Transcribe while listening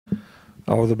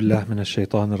أعوذ بالله من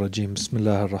الشيطان الرجيم. بسم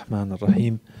الله الرحمن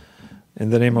الرحيم. In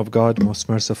the name of God, most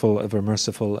merciful, ever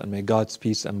merciful, and may God's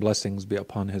peace and blessings be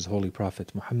upon His holy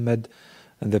Prophet Muhammad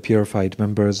and the purified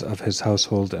members of his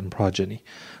household and progeny.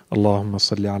 Allahumma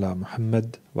salli ala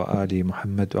Muhammad wa ali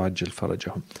Muhammad wa ajil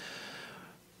farajahum.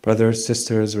 Brothers,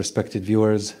 sisters, respected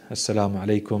viewers, Assalamu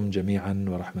alaikum jami'an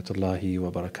wa rahmatullahi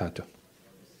wa barakatuh.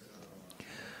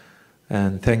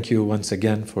 And thank you once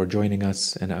again for joining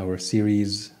us in our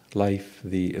series, Life,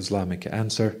 the Islamic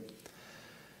Answer,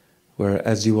 where,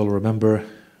 as you will remember,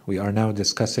 we are now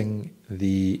discussing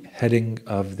the heading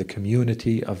of the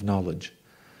community of knowledge.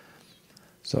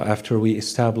 So after we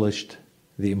established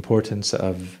the importance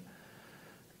of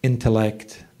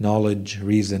intellect, knowledge,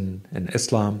 reason in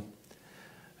Islam,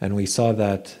 and we saw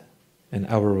that in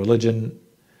our religion,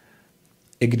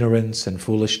 ignorance and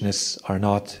foolishness are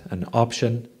not an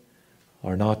option,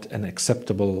 are not an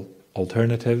acceptable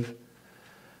alternative.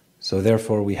 So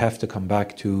therefore we have to come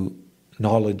back to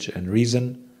knowledge and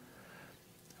reason.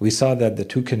 We saw that the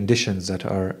two conditions that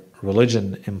our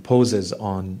religion imposes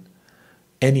on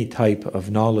any type of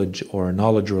knowledge or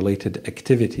knowledge-related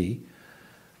activity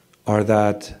are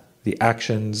that the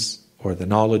actions or the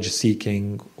knowledge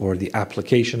seeking or the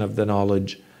application of the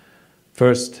knowledge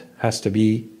first has to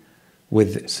be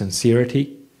with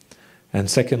sincerity, and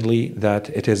secondly that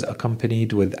it is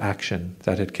accompanied with action,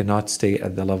 that it cannot stay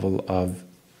at the level of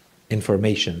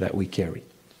information that we carry.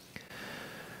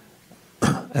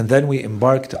 And then we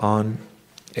embarked on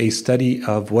a study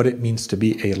of what it means to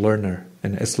be a learner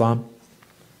in Islam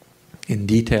in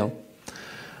detail.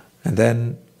 And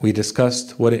then we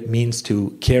discussed what it means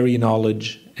to carry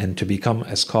knowledge and to become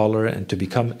a scholar and to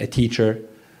become a teacher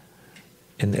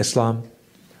in Islam.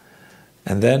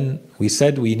 And then we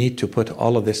said we need to put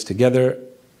all of this together,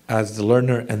 as the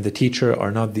learner and the teacher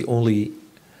are not the only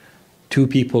two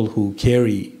people who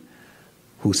carry,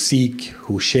 who seek,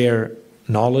 who share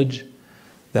knowledge,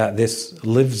 that this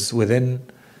lives within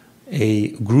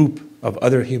a group of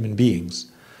other human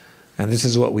beings. And this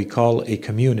is what we call a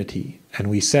community. And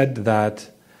we said that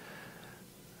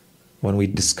when we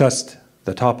discussed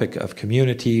the topic of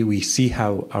community, we see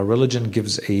how our religion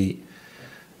gives a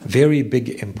very big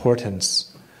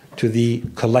importance to the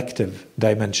collective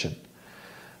dimension.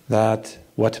 That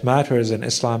what matters in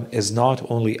Islam is not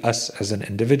only us as an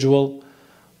individual,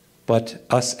 but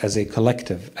us as a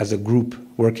collective, as a group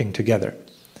working together.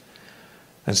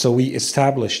 And so we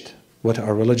established what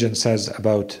our religion says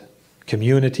about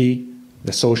community,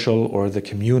 the social or the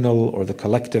communal or the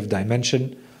collective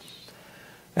dimension.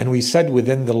 And we said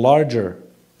within the larger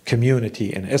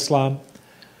community in Islam,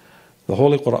 the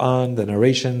Holy Quran, the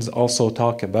narrations also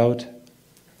talk about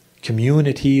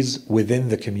communities within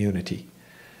the community.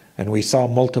 And we saw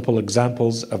multiple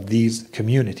examples of these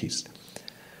communities.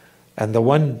 And the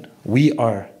one we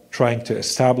are trying to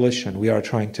establish and we are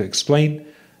trying to explain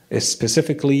is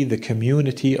specifically the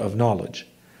community of knowledge.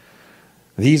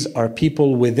 These are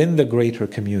people within the greater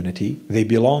community. They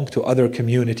belong to other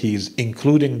communities,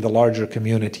 including the larger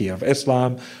community of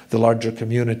Islam, the larger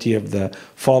community of the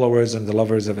followers and the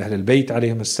lovers of Ahlul Bayt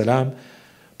alayhim as-salam.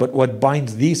 But what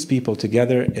binds these people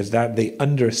together is that they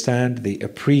understand, they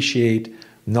appreciate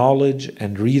knowledge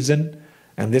and reason,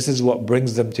 and this is what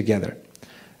brings them together.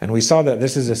 And we saw that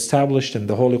this is established in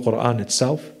the Holy Quran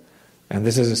itself, and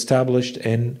this is established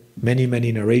in many,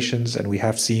 many narrations, and we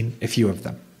have seen a few of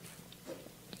them.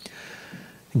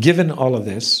 Given all of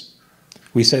this,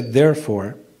 we said,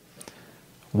 therefore,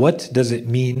 what does it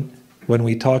mean when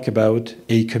we talk about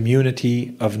a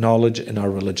community of knowledge in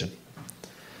our religion?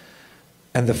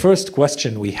 And the first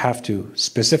question we have to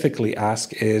specifically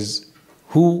ask is,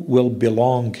 who will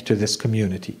belong to this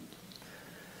community?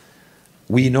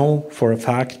 We know for a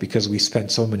fact, because we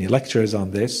spent so many lectures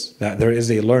on this, that there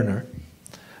is a learner.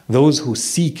 Those who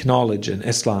seek knowledge in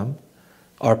Islam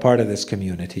are part of this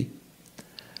community.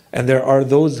 And there are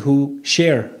those who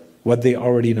share what they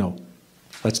already know.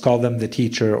 Let's call them the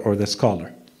teacher or the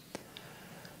scholar.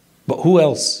 But who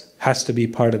else has to be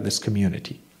part of this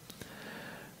community?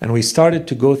 And we started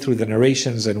to go through the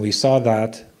narrations, and we saw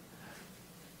that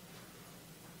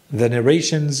the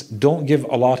narrations don't give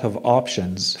a lot of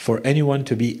options for anyone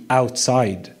to be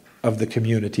outside of the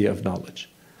community of knowledge.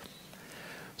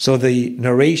 So the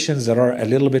narrations that are a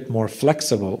little bit more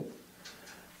flexible,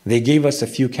 they gave us a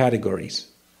few categories.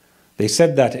 They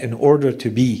said that in order to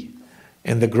be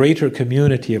in the greater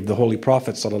community of the Holy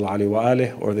Prophet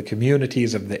ﷺ, or the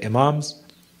communities of the Imams,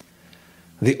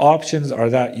 the options are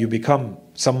that you become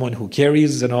someone who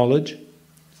carries the knowledge,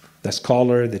 the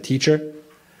scholar, the teacher,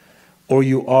 or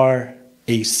you are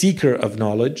a seeker of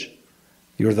knowledge,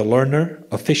 you're the learner,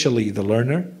 officially the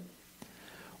learner,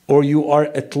 or you are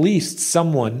at least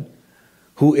someone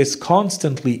who is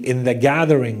constantly in the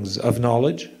gatherings of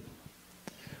knowledge,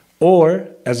 or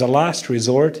as a last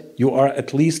resort, you are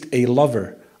at least a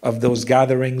lover of those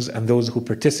gatherings and those who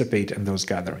participate in those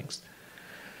gatherings.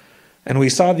 And we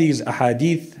saw these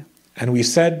ahadith, and we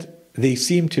said they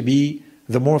seem to be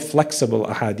the more flexible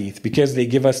ahadith because they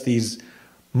give us these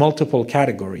multiple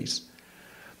categories.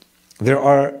 There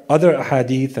are other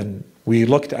ahadith, and we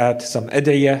looked at some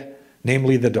ad'iyah,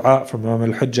 namely the dua from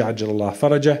Imam al-Hujjah Ajjalallahu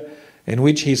Farajah, in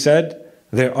which he said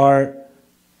there are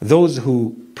those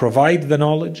who provide the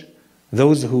knowledge,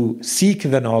 those who seek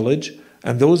the knowledge,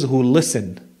 and those who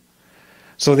listen.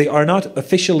 So they are not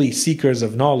officially seekers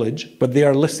of knowledge, but they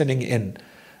are listening in,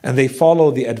 and they follow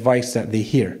the advice that they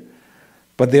hear.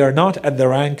 But they are not at the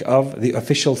rank of the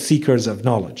official seekers of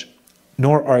knowledge,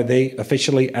 nor are they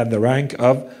officially at the rank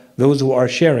of those who are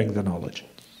sharing the knowledge.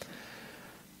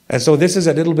 And so this is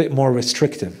a little bit more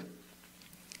restrictive.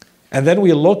 And then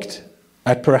we looked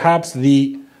at perhaps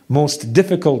the most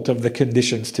difficult of the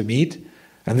conditions to meet,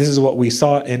 and this is what we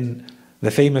saw in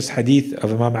the famous hadith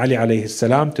of Imam Ali alayhi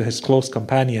salam to his close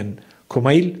companion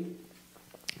Kumail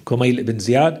ibn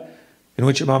Ziyad, in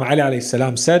which Imam Ali alayhi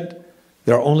salam said,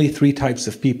 there are only three types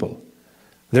of people.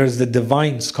 There is the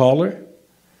divine scholar,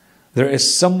 there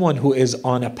is someone who is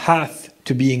on a path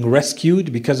to being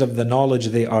rescued because of the knowledge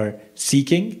they are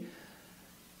seeking,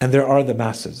 and there are the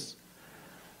masses.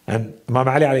 And Imam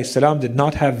Ali alayhi salam did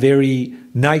not have very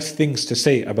nice things to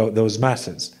say about those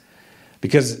masses,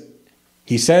 because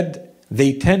he said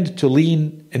they tend to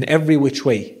lean in every which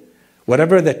way.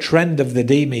 Whatever the trend of the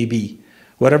day may be,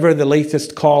 whatever the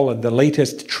latest call and the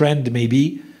latest trend may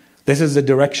be, this is the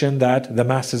direction that the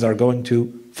masses are going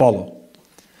to follow.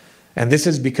 And this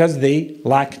is because they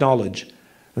lack knowledge,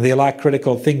 they lack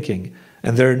critical thinking,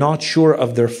 and they're not sure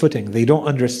of their footing. They don't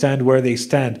understand where they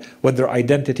stand, what their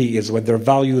identity is, what their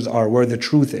values are, where the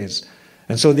truth is.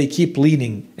 And so they keep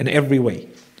leaning in every way.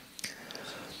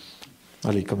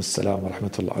 Alaykum as-salam wa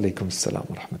rahmatullah. Alaykum as-salam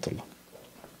wa rahmatullah.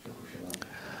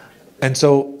 And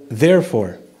so,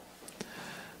 therefore,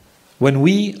 when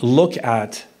we look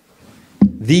at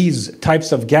these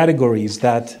types of categories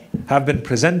that have been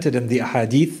presented in the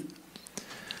ahadith,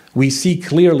 we see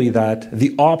clearly that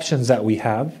the options that we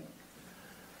have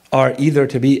are either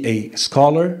to be a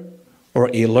scholar or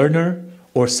a learner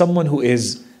or someone who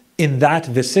is in that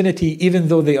vicinity, even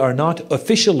though they are not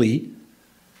officially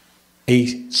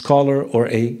a scholar or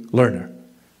a learner.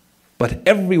 But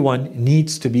everyone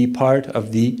needs to be part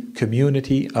of the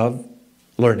community of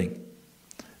learning,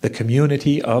 the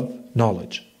community of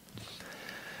knowledge.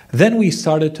 Then we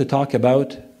started to talk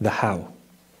about the how.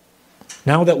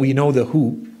 Now that we know the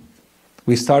who,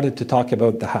 we started to talk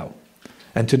about the how.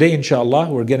 And today, inshallah,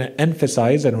 we're going to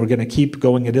emphasize and we're going to keep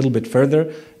going a little bit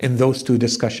further in those two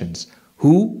discussions,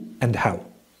 who and how.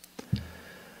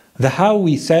 The how,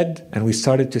 we said, and we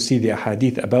started to see the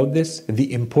ahadith about this,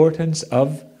 the importance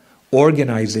of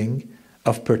organizing,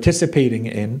 of participating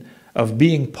in, of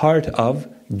being part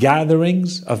of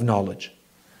gatherings of knowledge.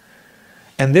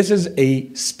 And this is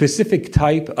a specific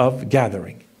type of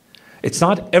gathering. It's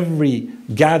not every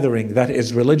gathering that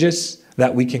is religious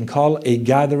that we can call a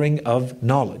gathering of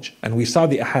knowledge. And we saw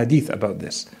the ahadith about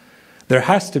this. There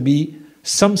has to be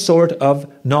some sort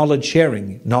of knowledge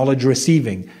sharing, knowledge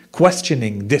receiving,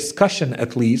 questioning, discussion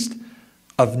at least,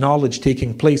 of knowledge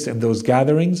taking place in those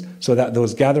gatherings, so that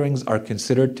those gatherings are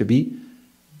considered to be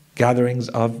gatherings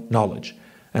of knowledge.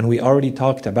 And we already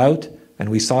talked about, and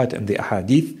we saw it in the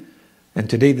ahadith, and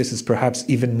today this is perhaps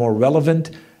even more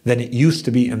relevant than it used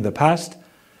to be in the past,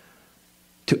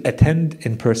 to attend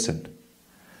in person.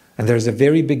 And there's a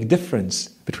very big difference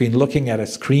between looking at a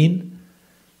screen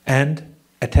and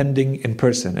attending in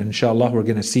person. And inshallah, we're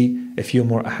going to see a few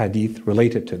more ahadith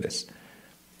related to this.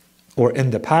 Or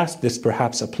in the past, this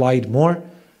perhaps applied more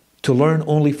to learn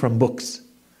only from books.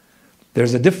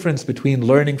 There's a difference between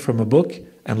learning from a book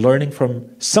and learning from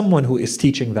someone who is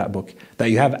teaching that book, that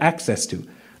you have access to,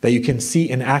 that you can see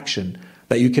in action,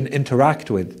 that you can interact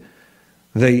with.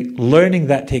 The learning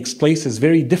that takes place is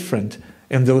very different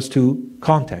in those two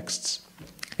contexts.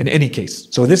 In any case,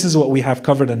 so this is what we have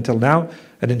covered until now,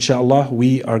 and inshallah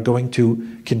we are going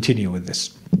to continue with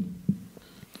this.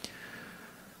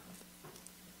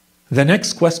 The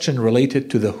next question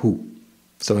related to the who.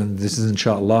 So this is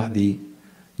inshallah the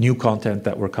new content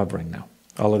that we're covering now.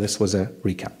 All of this was a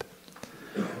recap.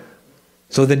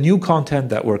 So the new content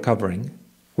that we're covering,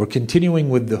 we're continuing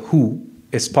with the who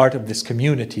is part of this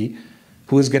community,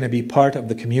 who is going to be part of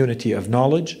the community of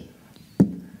knowledge.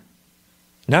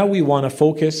 Now we want to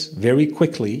focus very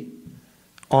quickly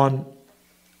on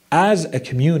as a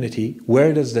community,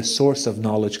 where does the source of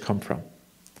knowledge come from?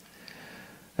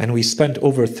 And we spent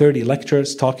over 30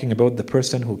 lectures talking about the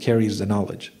person who carries the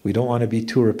knowledge. We don't want to be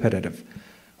too repetitive.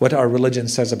 What our religion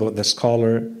says about the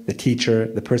scholar, the teacher,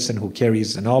 the person who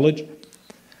carries the knowledge.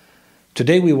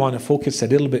 Today we want to focus a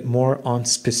little bit more on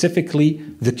specifically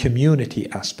the community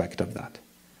aspect of that,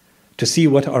 to see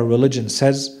what our religion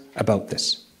says about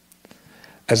this.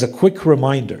 As a quick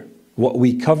reminder, what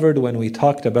we covered when we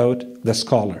talked about the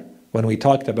scholar, when we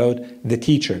talked about the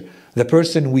teacher, the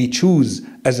person we choose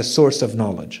as a source of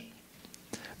knowledge.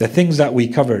 The things that we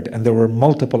covered, and there were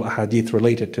multiple ahadith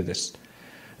related to this.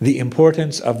 The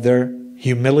importance of their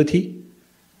humility,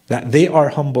 that they are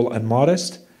humble and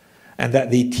modest, and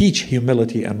that they teach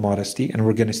humility and modesty, and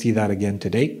we're going to see that again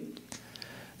today.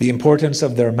 The importance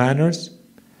of their manners,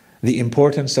 the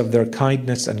importance of their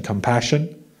kindness and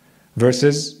compassion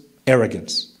versus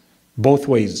arrogance. Both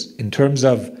ways, in terms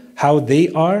of how they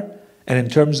are and in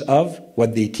terms of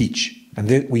what they teach.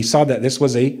 And we saw that this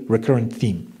was a recurrent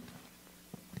theme.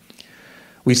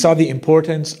 We saw the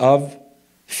importance of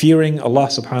fearing Allah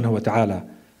subhanahu wa ta'ala,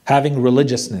 having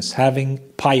religiousness, having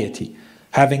piety,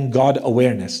 having God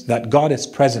awareness, that God is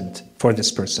present for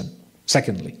this person.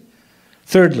 Secondly.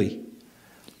 Thirdly,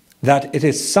 that it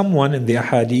is someone in the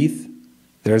ahadith,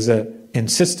 there's an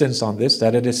insistence on this,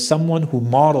 that it is someone who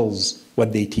models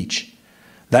what they teach,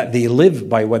 that they live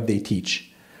by what they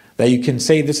teach, that you can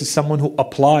say this is someone who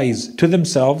applies to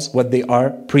themselves what they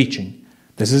are preaching.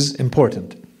 This is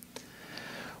important.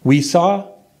 We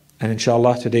saw, and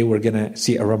inshallah today we're going to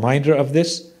see a reminder of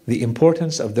this, the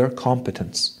importance of their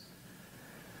competence.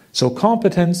 So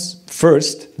competence,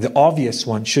 first, the obvious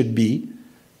one should be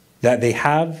that they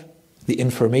have the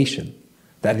information,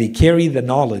 that they carry the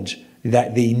knowledge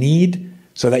that they need,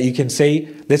 so that you can say,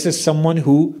 this is someone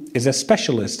who is a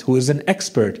specialist, who is an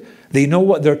expert. They know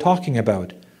what they're talking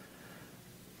about.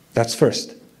 That's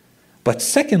first. But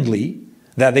secondly,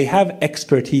 that they have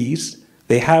expertise,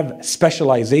 they have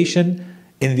specialization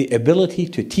in the ability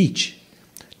to teach,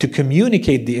 to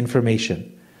communicate the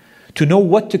information, to know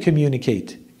what to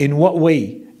communicate, in what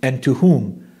way, and to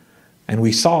whom. And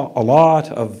we saw a lot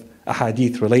of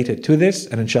ahadith related to this,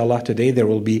 and inshallah today there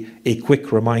will be a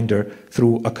quick reminder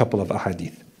through a couple of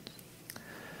ahadith.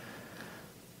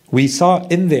 We saw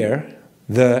in there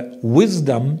the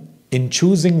wisdom in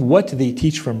choosing what they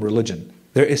teach from religion.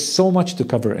 There is so much to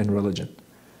cover in religion.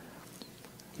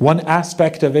 One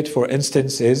aspect of it, for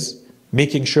instance, is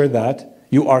making sure that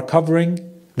you are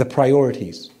covering the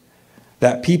priorities,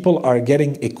 that people are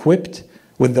getting equipped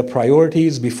with the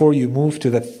priorities before you move to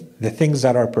the things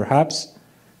that are perhaps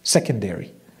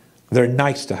secondary. They're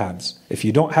nice to haves. If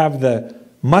you don't have the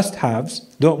must haves,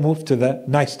 don't move to the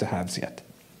nice to haves yet.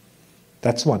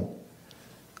 That's one.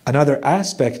 Another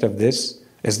aspect of this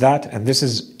is that, and this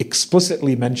is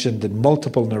explicitly mentioned in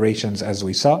multiple narrations as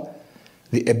we saw,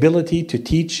 the ability to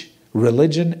teach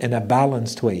religion in a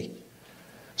balanced way,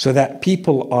 so that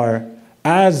people are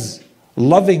as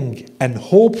loving and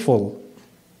hopeful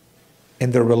in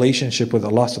their relationship with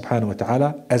Allah subhanahu wa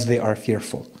ta'ala as they are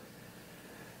fearful.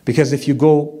 Because if you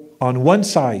go on one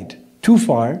side too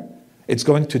far, it's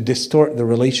going to distort the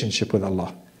relationship with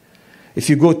Allah. If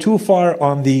you go too far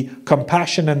on the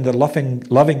compassion and the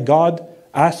loving God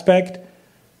aspect,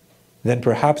 then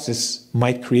perhaps this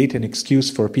might create an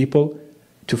excuse for people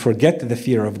to forget the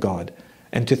fear of God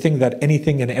and to think that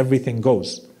anything and everything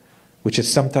goes, which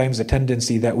is sometimes a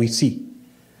tendency that we see.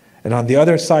 And on the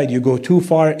other side, you go too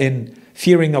far in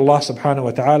fearing Allah subhanahu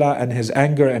wa ta'ala and His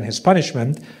anger and His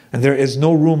punishment, and there is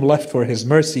no room left for His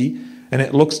mercy, and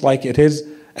it looks like it is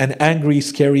an angry,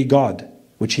 scary God,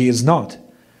 which He is not.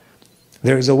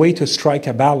 There is a way to strike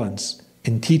a balance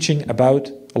in teaching about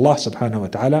Allah subhanahu wa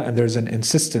ta'ala, and there's an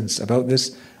insistence about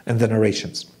this in the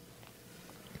narrations.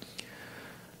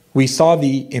 We saw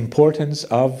the importance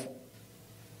of,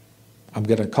 I'm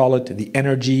going to call it the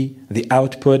energy, the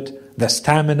output, the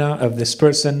stamina of this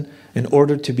person in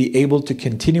order to be able to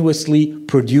continuously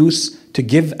produce, to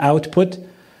give output,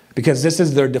 because this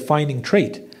is their defining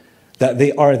trait, that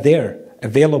they are there,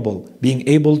 available, being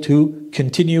able to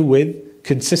continue with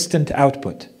consistent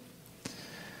output.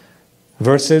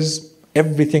 Versus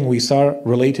everything we saw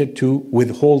related to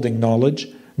withholding knowledge,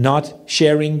 not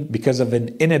sharing because of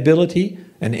an inability,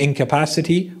 an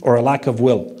incapacity, or a lack of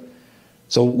will.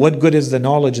 So what good is the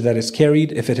knowledge that is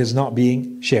carried if it is not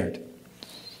being shared?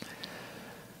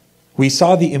 We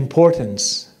saw the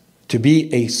importance to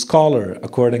be a scholar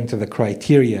according to the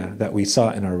criteria that we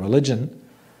saw in our religion,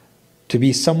 to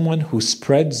be someone who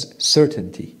spreads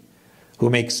certainty, who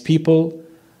makes people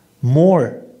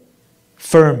more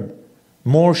firm,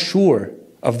 more sure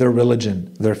of their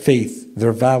religion, their faith,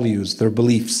 their values, their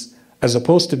beliefs, as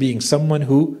opposed to being someone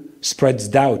who spreads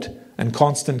doubt and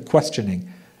constant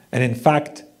questioning. And in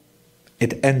fact,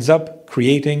 it ends up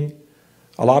creating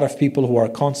a lot of people who are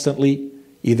constantly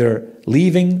either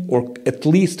leaving or at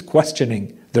least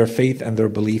questioning their faith and their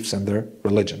beliefs and their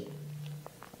religion.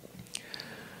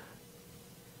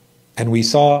 And we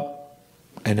saw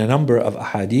in a number of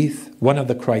ahadith, one of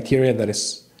the criteria that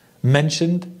is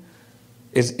mentioned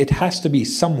is it has to be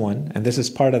someone, and this is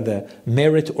part of the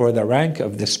merit or the rank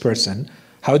of this person.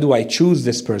 How do I choose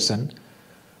this person?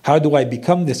 How do I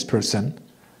become this person?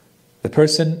 The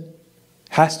person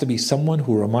has to be someone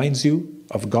who reminds you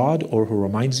of God or who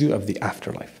reminds you of the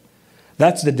afterlife.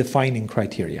 That's the defining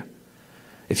criteria.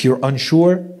 If you're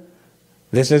unsure,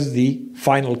 this is the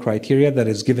final criteria that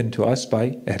is given to us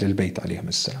by Ahlul Bayt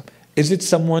alayhim salam. Is it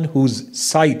someone whose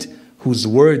sight, whose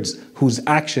words, whose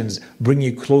actions bring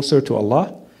you closer to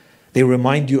Allah? They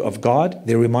remind you of God,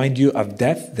 they remind you of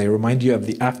death, they remind you of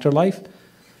the afterlife.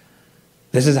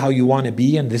 This is how you want to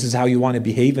be and this is how you want to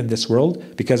behave in this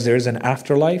world because there is an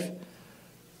afterlife.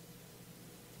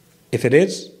 If it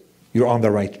is, you're on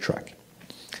the right track.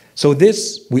 So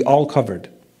this we all covered.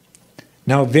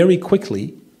 Now very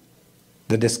quickly,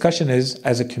 the discussion is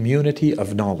as a community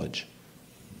of knowledge.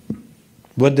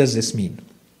 What does this mean?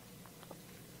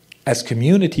 As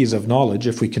communities of knowledge,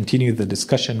 if we continue the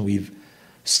discussion we've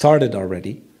started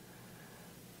already,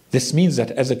 this means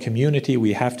that as a community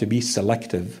we have to be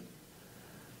selective,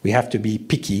 we have to be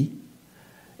picky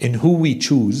in who we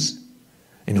choose,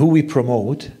 in who we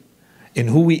promote, in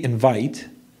who we invite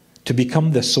to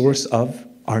become the source of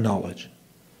our knowledge.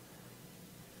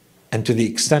 And to the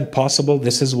extent possible,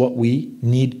 this is what we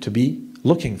need to be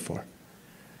looking for.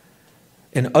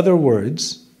 In other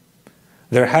words,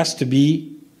 there has to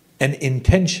be an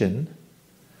intention,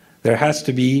 there has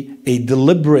to be a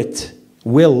deliberate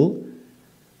will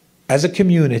as a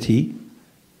community,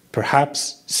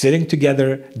 perhaps sitting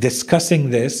together, discussing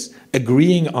this,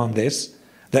 agreeing on this,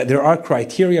 that there are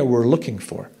criteria we're looking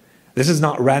for. This is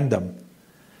not random.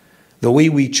 The way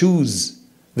we choose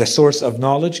the source of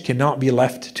knowledge cannot be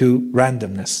left to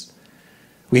randomness.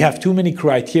 We have too many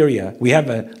criteria. We have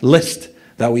a list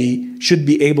that we should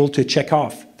be able to check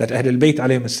off that Ahlul Bayt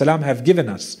alayhim salam have given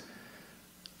us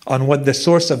on what the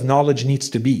source of knowledge needs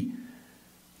to be,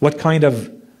 what kind of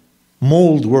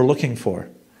mold we're looking for,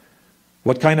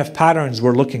 what kind of patterns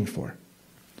we're looking for.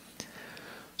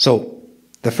 So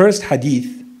the first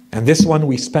hadith, and this one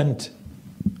we spent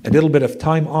a little bit of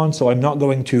time on, so I'm not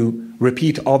going to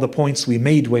repeat all the points we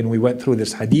made when we went through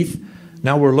this hadith.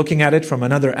 Now we're looking at it from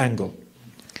another angle.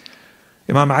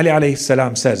 Imam Ali alayhi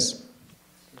salam says,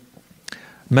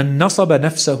 من نصب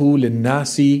نفسه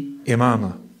للناس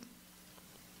إماما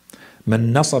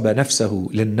من نصب نفسه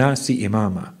للناس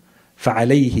إماما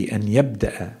فعليه أن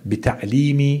يبدأ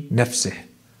بتعليم نفسه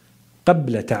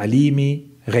قبل تعليم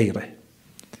غيره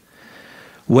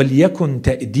وليكن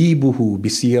تأديبه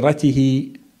بسيرته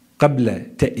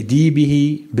قبل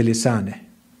تأديبه بلسانه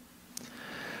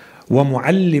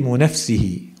ومعلم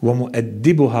نفسه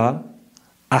ومؤدبها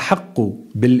أحق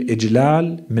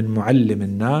بالإجلال من معلم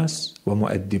الناس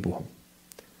ومؤدبهم.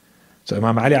 So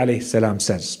Imam Ali alayhi salam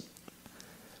says,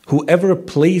 whoever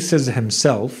places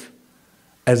himself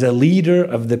as a leader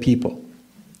of the people,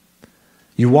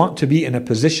 you want to be in a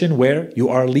position where you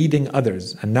are leading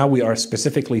others, and now we are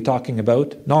specifically talking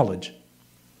about knowledge.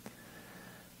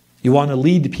 You want to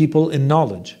lead people in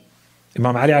knowledge.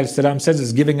 Imam Ali alayhi salam says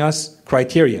is giving us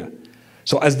criteria.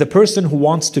 So as the person who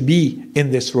wants to be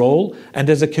in this role, and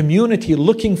as a community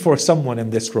looking for someone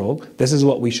in this role, this is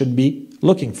what we should be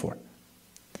looking for.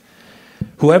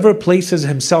 Whoever places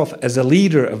himself as a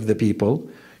leader of the people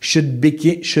should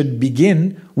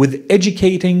begin with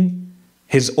educating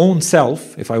his own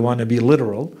self, if I want to be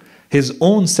literal, his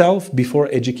own self before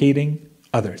educating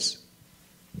others.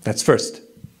 That's first.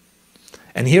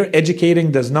 And here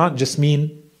educating does not just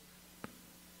mean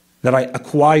that I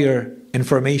acquire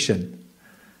information,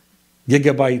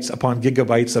 gigabytes upon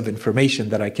gigabytes of information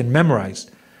that I can memorize.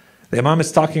 The Imam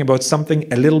is talking about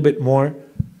something a little bit more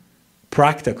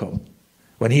practical.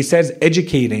 When he says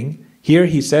educating, here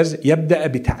he says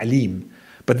يَبْدَأَ بِتَعْلِيم.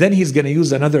 But then he's going to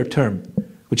use another term,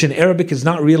 which in Arabic is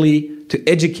not really to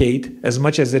educate as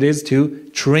much as it is to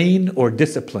train or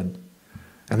discipline.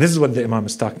 And this is what the Imam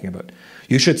is talking about.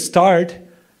 You should start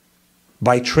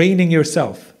by training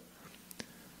yourself,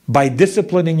 by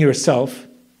disciplining yourself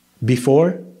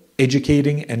before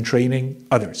educating and training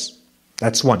others.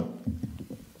 That's one.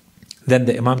 Then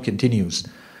the Imam continues,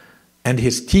 and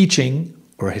his teaching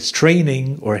or his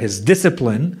training or his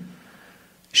discipline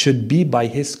should be by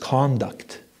his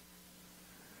conduct.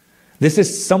 This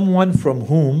is someone from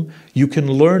whom you can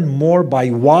learn more by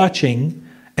watching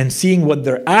and seeing what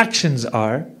their actions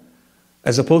are,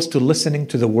 as opposed to listening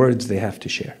to the words they have to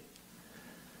share.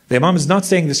 The Imam is not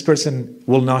saying this person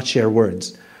will not share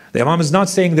words. The Imam is not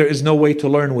saying there is no way to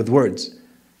learn with words.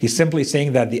 He's simply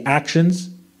saying that the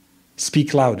actions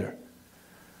speak louder.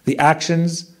 The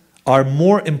actions are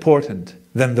more important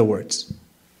than the words.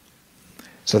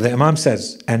 So the Imam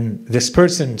says, and this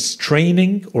person's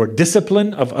training or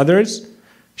discipline of others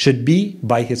should be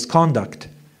by his conduct,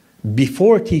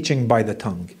 before teaching by the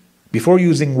tongue, before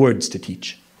using words to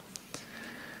teach.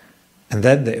 And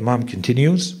then the Imam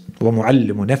continues,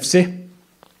 وَمُعَلِّمُ نَفْسِهِ,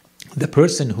 the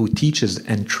person who teaches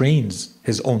and trains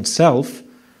his own self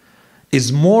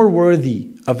is more worthy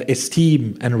of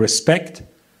esteem and respect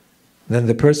than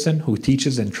the person who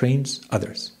teaches and trains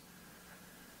others.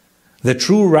 The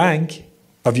true rank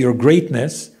of your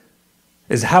greatness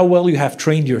is how well you have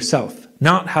trained yourself,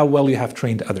 not how well you have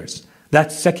trained others.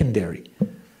 That's secondary.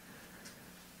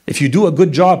 If you do a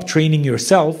good job training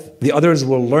yourself, the others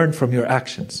will learn from your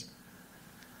actions.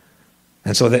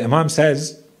 And so the Imam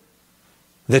says,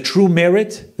 the true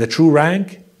merit, the true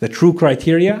rank, the true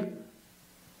criteria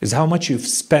is how much you've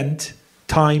spent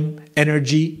time,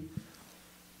 energy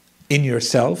in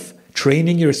yourself,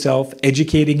 training yourself,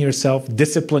 educating yourself,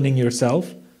 disciplining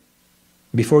yourself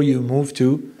before you move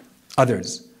to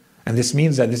others. And this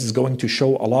means that this is going to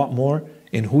show a lot more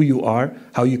in who you are,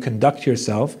 how you conduct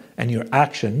yourself and your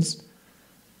actions,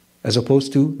 as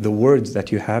opposed to the words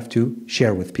that you have to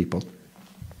share with people.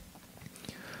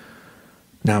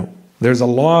 Now, there's a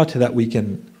lot that we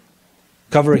can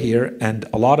cover here, and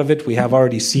a lot of it we have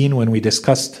already seen when we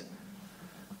discussed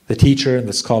the teacher and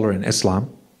the scholar in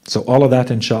Islam. So all of that,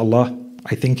 inshallah,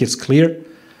 I think is clear.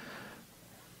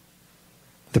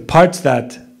 The parts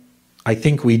that I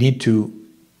think we need to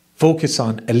focus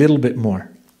on a little bit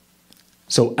more.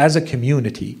 So as a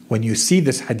community, when you see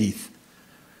this hadith,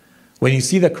 when you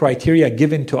see the criteria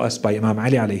given to us by Imam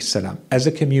Ali alayhi salam, as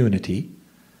a community,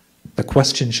 the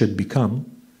question should become,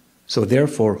 so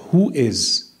therefore, who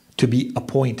is to be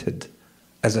appointed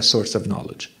as a source of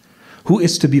knowledge? Who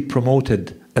is to be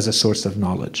promoted as a source of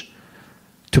knowledge?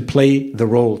 To play the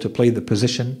role, to play the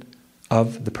position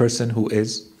of the person who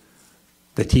is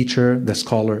the teacher, the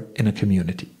scholar in a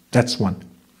community. That's one.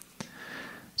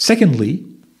 Secondly,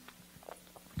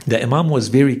 the Imam was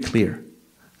very clear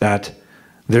that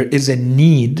there is a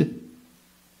need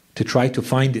to try to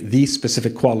find these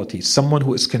specific qualities. Someone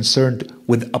who is concerned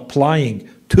with applying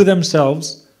to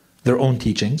themselves their own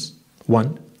teachings,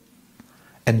 one.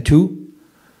 And two,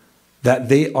 that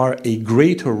they are a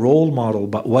greater role model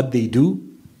by what they do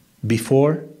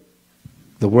before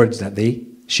the words that they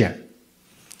share.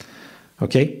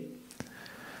 Okay?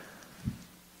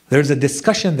 There's a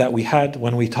discussion that we had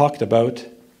when we talked about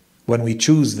when we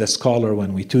choose the scholar,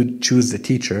 when we choose the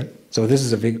teacher. So this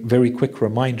is a very quick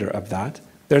reminder of that.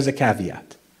 There's a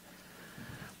caveat.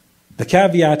 The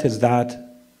caveat is that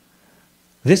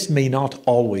this may not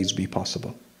always be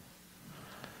possible.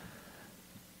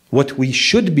 What we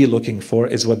should be looking for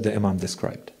is what the Imam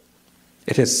described.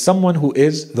 It is someone who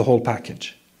is the whole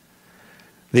package.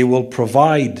 They will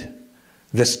provide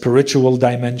the spiritual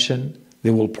dimension,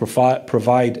 they will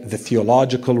provide the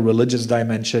theological, religious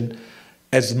dimension,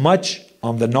 as much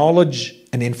on the knowledge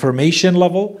and information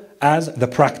level as the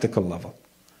practical level.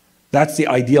 That's the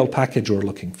ideal package we're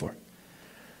looking for.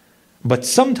 But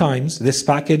sometimes this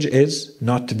package is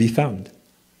not to be found.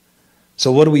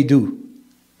 So what do?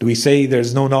 Do we say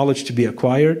there's no knowledge to be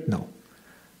acquired? No.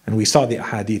 And we saw the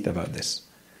ahadith about this.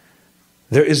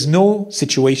 There is no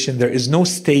situation, there is no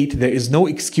state, there is no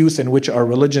excuse in which our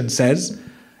religion says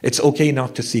it's okay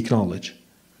not to seek knowledge.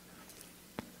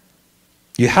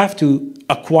 You have to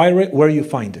acquire it where you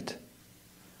find it.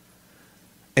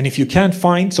 And if you can't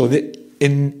find,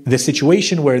 in the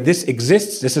situation where this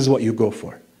exists, this is what you go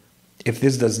for. If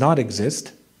this does not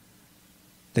exist,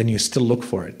 then you still look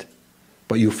for it.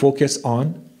 But you focus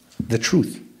on the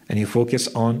truth, and you focus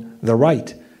on the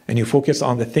right, and you focus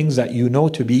on the things that you know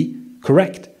to be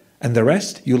correct, and the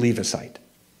rest you leave aside.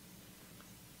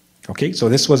 Okay, so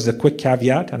this was the quick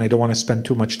caveat, and I don't want to spend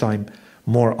too much time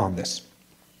more on this.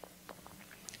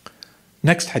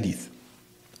 Next hadith,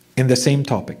 in the same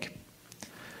topic.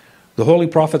 The Holy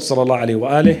Prophet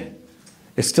ﷺ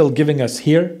is still giving us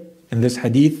here, in this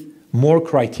hadith, more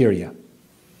criteria.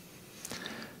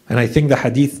 And I think the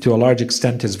hadith to a large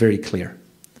extent is very clear.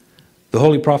 The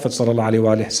Holy Prophet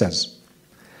ﷺ says,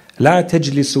 لا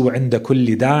تجلسوا عند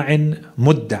كل داع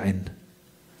مدع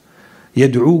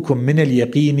يدعوكم من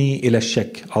اليقين إلى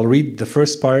الشك. I'll read the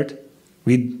first part,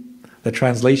 read the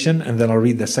translation, and then I'll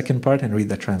read the second part and read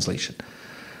the translation.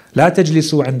 لا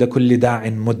تجلسوا عند كل داع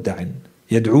مدع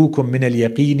يدعوكم من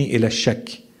اليقين إلى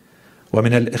الشك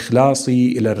ومن الإخلاص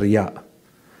إلى الرياء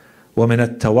ومن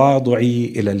التواضع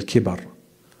إلى الكبر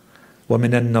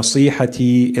ومن النصيحة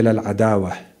إلى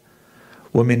العداوة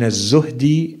ومن الزهد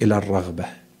إلى الرغبة.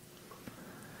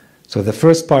 So the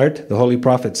first part, the Holy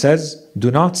Prophet says,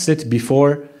 do not sit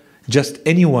before just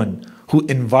anyone who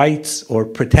invites or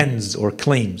pretends or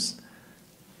claims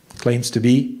to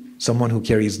be someone who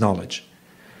carries knowledge.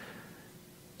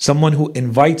 Someone who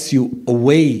invites you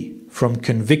away from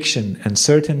conviction and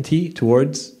certainty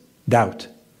towards doubt.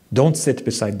 Don't sit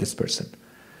beside this person.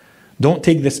 Don't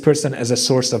take this person as a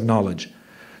source of knowledge.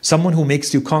 Someone who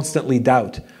makes you constantly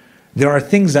doubt. There are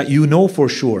things that you know for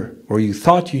sure, or you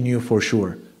thought you knew for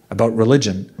sure about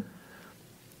religion,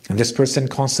 and this person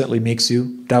constantly makes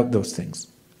you doubt those things.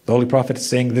 The Holy Prophet is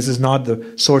saying this is not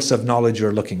the source of knowledge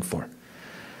you're looking for.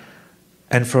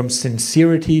 And from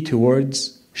sincerity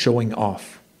towards showing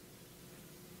off.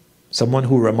 Someone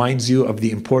who reminds you of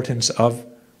the importance of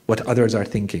what others are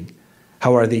thinking.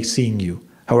 How are they seeing you?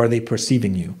 How are they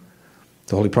perceiving you?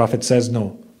 The Holy Prophet says,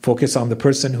 no, focus on the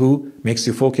person who makes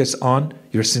you focus on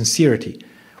your sincerity.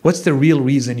 What's the real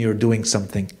reason you're doing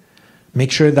something?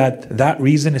 Make sure that that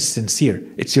reason is sincere.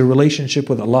 It's your relationship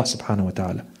with Allah subhanahu wa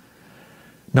ta'ala.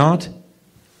 Not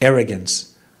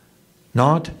arrogance,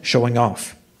 not showing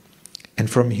off. And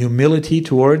from humility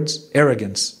towards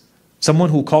arrogance. Someone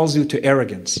who calls you to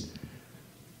arrogance.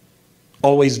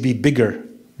 Always be bigger,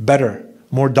 better,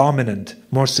 more dominant,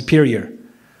 more superior.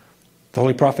 The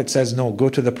Holy Prophet says, no, go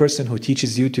to the person who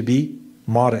teaches you to be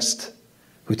modest,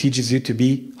 who teaches you to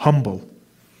be humble.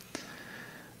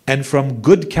 And from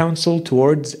good counsel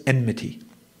towards enmity.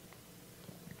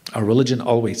 Our religion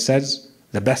always says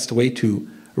the best way to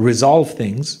resolve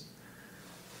things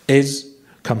is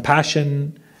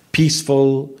compassion,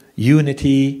 peaceful,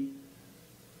 unity.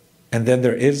 And then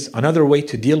there is another way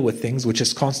to deal with things which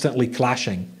is constantly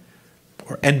clashing,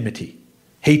 or enmity,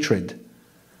 hatred.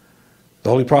 The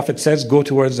Holy Prophet says, go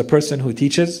towards the person who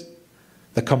teaches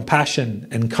the compassion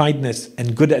and kindness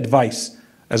and good advice,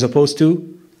 as opposed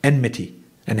to enmity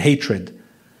and hatred.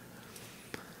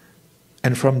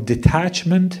 And from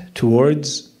detachment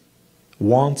towards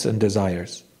wants and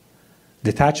desires.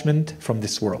 Detachment from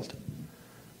this world.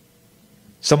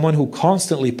 Someone who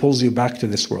constantly pulls you back to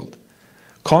this world.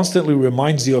 Constantly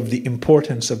reminds you of the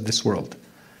importance of this world.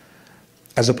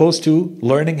 As opposed to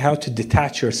learning how to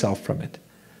detach yourself from it.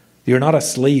 You're not a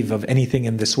slave of anything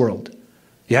in this world.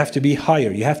 You have to be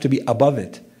higher. You have to be above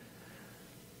it.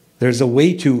 There's a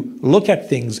way to look at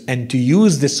things and to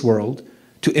use this world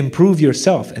to improve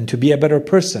yourself and to be a better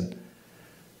person.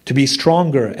 To be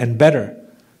stronger and better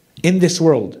in this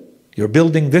world. You're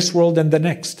building this world and the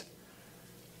next.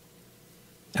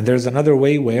 And there's another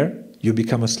way where you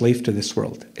become a slave to this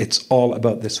world. It's all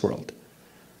about this world.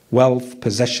 Wealth,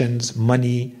 possessions,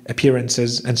 money,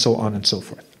 appearances, and so on and so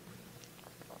forth.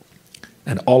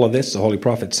 And all of this, the Holy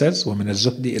Prophet says, وَمِنَ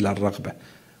الزُّهْدِ إِلَى الرَّغْبَةِ.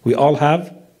 We all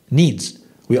have needs.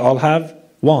 We all have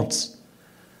wants.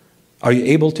 Are you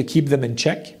able to keep them in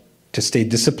check? To stay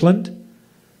disciplined?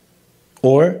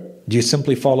 Or do you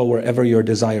simply follow wherever your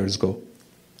desires go?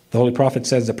 The Holy Prophet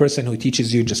says, the person who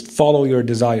teaches you just follow your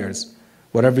desires.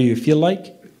 Whatever you feel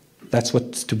like, that's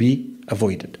what's to be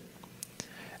avoided.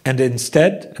 And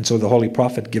instead, and so the Holy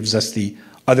Prophet gives us the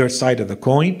other side of the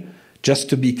coin. Just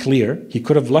to be clear, he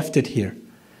could have left it here,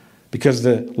 because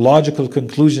the logical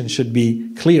conclusion should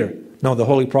be clear. No, the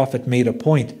Holy Prophet made a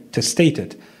point to state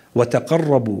it.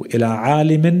 وَتَقَرَّبُوا إِلَىٰ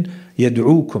عَالِمٍ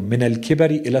يَدْعُوكُم مِنَ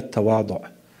الْكِبَرِ إِلَى التَّوَاضُعِ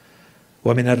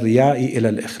وَمِنَ الرِّيَاءِ إِلَى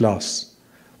الْإِخْلَاصِ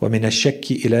وَمِنَ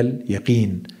الشَّكِّ إِلَى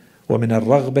الْيَقِينِ وَمِنَ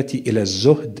الرَّغْبَةِ إِلَى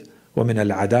الزُّهْدِ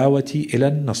وَمِنَ الْعَدَاوَةِ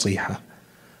إِلَى النَّصِيحَةِ.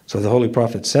 So the Holy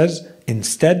Prophet says,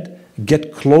 instead,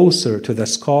 get closer to the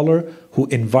scholar who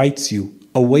invites you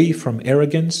away from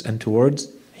arrogance and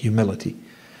towards humility.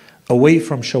 Away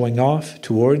from showing off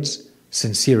towards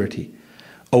sincerity.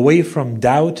 Away from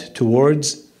doubt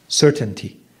towards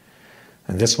certainty.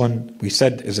 And this one, we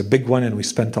said, is a big one, and we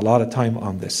spent a lot of time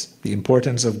on this. The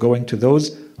importance of going to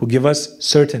those who give us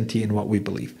certainty in what we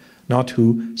believe, not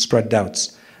who spread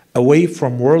doubts. Away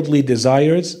from worldly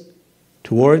desires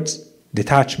towards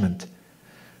detachment.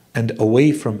 And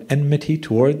away from enmity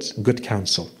towards good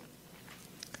counsel.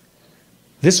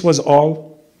 This was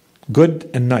all good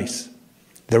and nice.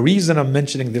 The reason I'm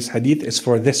mentioning this hadith is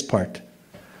for this part.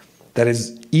 That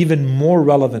is even more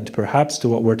relevant perhaps to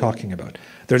what we're talking about.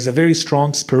 There's a very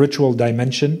strong spiritual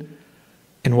dimension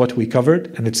in what we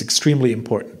covered, and it's extremely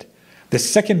important. The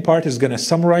second part is going to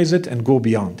summarize it and go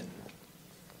beyond.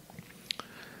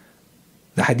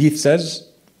 The hadith says,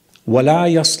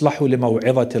 وَلَا يَصْلَحُ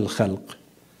لِمَوْعِظَةِ الْخَلْقِ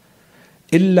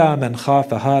إلا من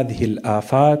خاف هذه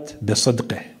الآفات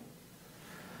بصدقه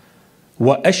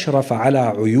وأشرف على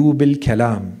عيوب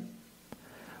الكلام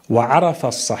وعرف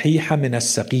الصحيح من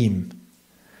السقيم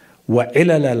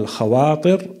وعلل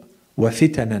الخواطر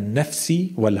وفتن النفس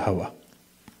والهوى.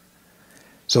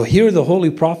 So here the Holy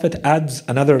Prophet adds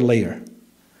another layer.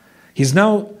 He's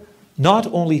now not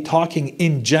only talking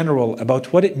in general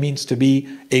about what it means to be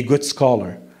a good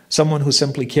scholar, someone who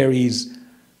simply carries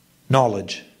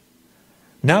knowledge.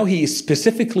 Now he is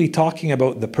specifically talking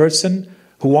about the person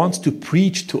who wants to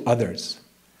preach to others,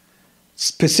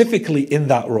 specifically in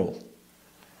that role.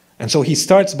 And so he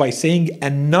starts by saying,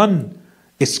 and none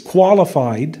is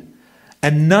qualified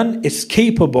and none is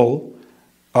capable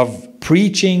of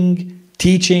preaching,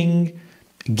 teaching,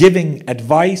 giving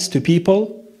advice to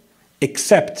people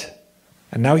except,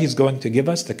 and now he's going to give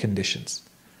us the conditions.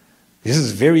 This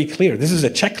is very clear. This is a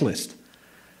checklist.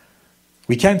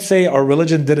 We can't say our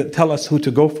religion didn't tell us who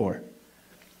to go for.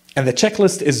 And the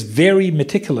checklist is very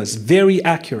meticulous, very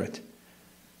accurate,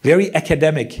 very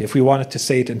academic, if we wanted to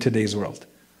say it in today's world,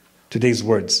 today's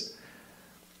words.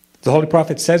 The Holy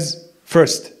Prophet says,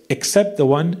 first, accept the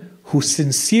one who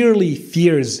sincerely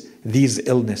fears these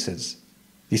illnesses,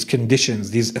 these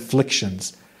conditions, these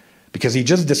afflictions. Because he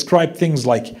just described things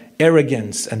like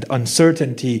arrogance and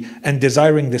uncertainty and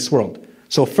desiring this world.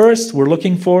 So first, we're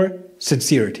looking for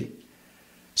sincerity.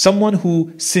 Someone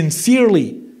who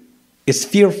sincerely is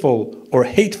fearful or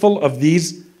hateful of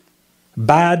these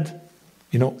bad,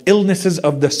 illnesses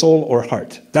of the soul or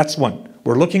heart. That's one.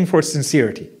 We're looking for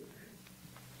sincerity.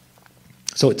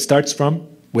 So it starts from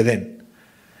within.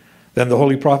 Then the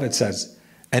Holy Prophet says,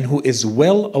 and who is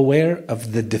well aware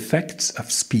of the defects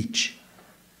of speech.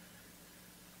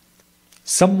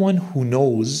 Someone who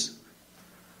knows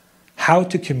how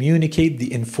to communicate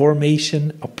the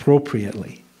information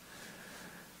appropriately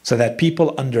so that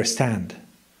people understand.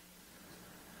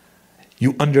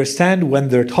 You understand when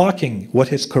they're talking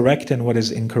what is correct and what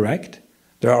is incorrect.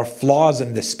 There are flaws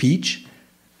in the speech,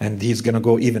 and he's going to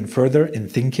go even further in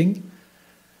thinking.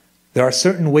 There are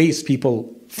certain ways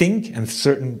people think and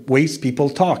certain ways people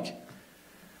talk.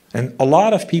 And a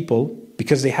lot of people,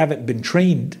 because they haven't been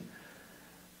trained,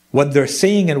 what they're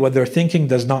saying and what they're thinking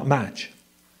does not match.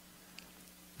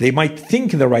 They might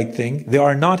think the right thing, they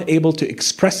are not able to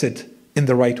express it in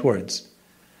the right words,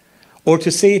 or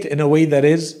to say it in a way that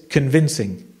is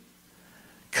convincing,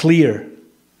 clear,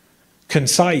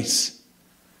 concise,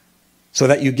 so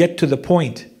that you get to the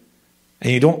point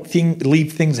and you don't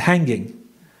leave things hanging.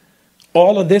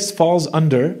 All of this falls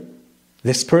under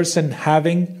this person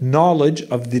having knowledge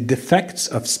of the defects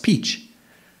of speech.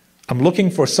 I'm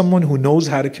looking for someone who knows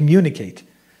how to communicate.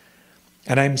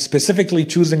 And I'm specifically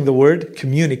choosing the word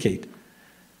communicate.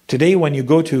 Today, when you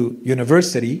go to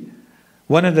university,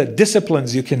 one of the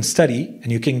disciplines you can study,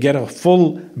 and you can get a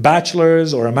full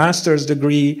bachelor's or a master's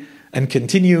degree and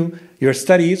continue your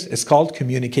studies, is called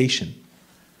communication.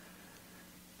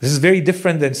 This is very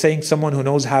different than saying someone who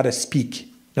knows how to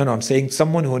speak. No, I'm saying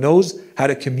someone who knows how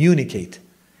to communicate.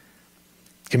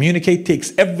 Communicate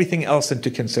takes everything else into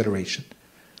consideration.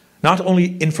 Not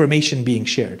only information being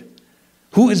shared.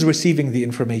 Who is receiving the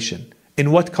information?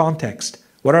 In what context?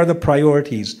 What are the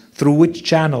priorities? Through which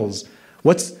channels?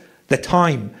 What's the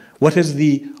time? What is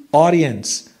the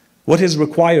audience? What is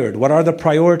required? What are the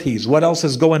priorities? What else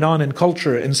is going on in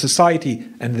culture, in society?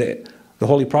 And the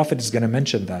Holy Prophet is going to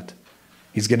mention that.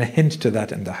 He's going to hint to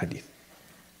that in the hadith.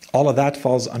 All of that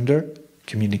falls under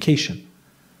communication.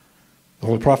 The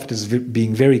Holy Prophet is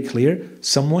being very clear,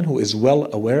 someone who is well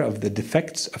aware of the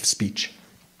defects of speech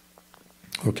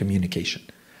or communication.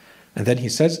 And then he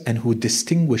says, and who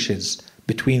distinguishes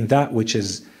between that which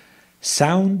is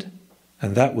sound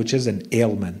and that which is an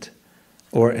ailment.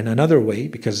 Or in another way,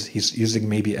 because he's using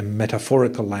maybe a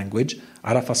metaphorical language,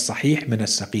 عَرَفَ الصَّحِيحِ مِنَ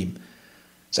السَّقِيمِ.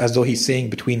 It's as though he's saying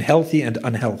between healthy and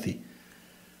unhealthy.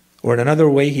 Or in another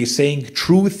way, he's saying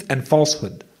truth and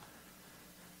falsehood.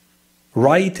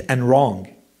 Right and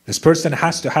wrong. This person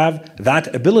has to have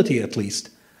that ability at least.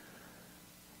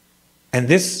 And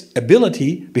this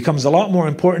ability becomes a lot more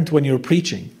important when you're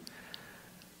preaching,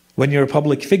 when you're a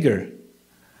public figure,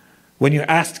 when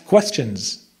you're asked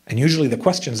questions. And usually the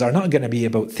questions are not going to be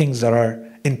about things that are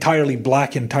entirely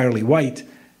black, entirely white,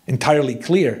 entirely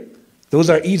clear. Those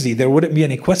are easy. There wouldn't be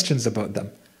any questions about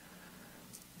them.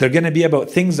 They're going to be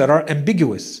about things that are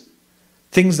ambiguous,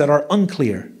 things that are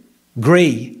unclear,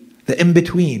 gray, the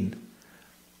in-between.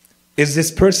 Is this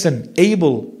person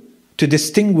able to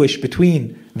distinguish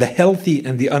between the healthy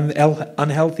and the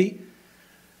unhealthy?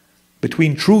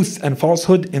 Between truth and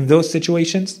falsehood in those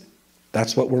situations?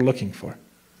 That's what we're looking for.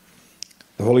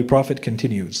 The Holy Prophet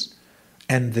continues,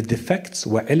 and the defects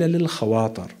وَعِلَلِ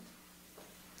الْخَوَاطِرِ,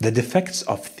 the defects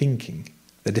of thinking,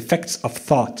 the defects of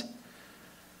thought.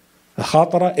 The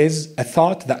khatara is a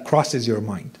thought that crosses your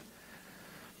mind.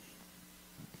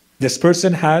 This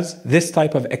person has this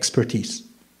type of expertise.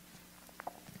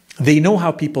 They know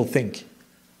how people think.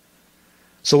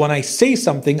 So when I say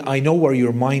something, I know where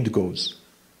your mind goes.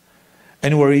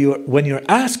 And when you're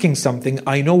asking something,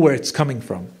 I know where it's coming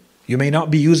from. You may not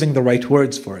be using the right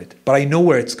words for it, but I know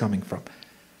where it's coming from.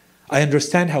 I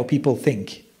understand how people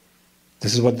think.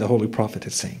 This is what the Holy Prophet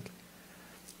is saying.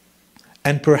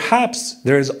 And perhaps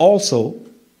there is also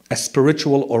a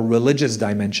spiritual or religious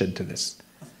dimension to this.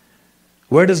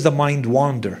 Where does the mind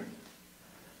wander?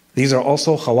 These are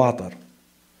also khawatir.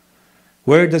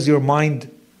 Where does your mind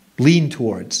lean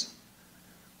towards?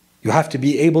 You have to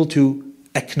be able to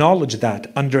acknowledge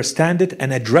that, understand it,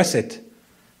 and address it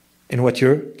in what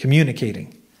you're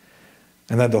communicating.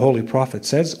 And then the Holy Prophet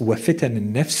says, وَفِتَنِ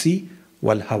النَّفْسِ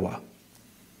وَالْهَوَى.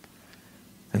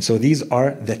 And so these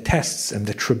are the tests and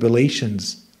the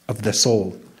tribulations of the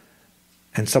soul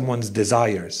and someone's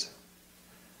desires.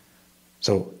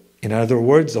 So, in other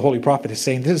words, the Holy Prophet is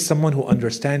saying, this is someone who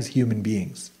understands human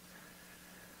beings.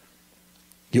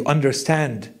 You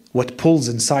understand what pulls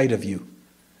inside of you.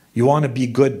 You want to be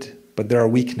good, but there are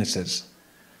weaknesses.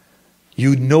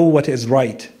 You know what is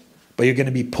right, but you're going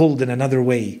to be pulled in another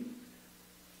way.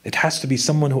 It has to be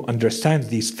someone who understands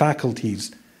these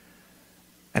faculties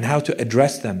and how to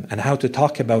address them and how to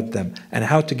talk about them and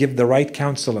how to give the right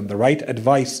counsel and the right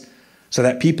advice so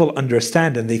that people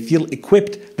understand and they feel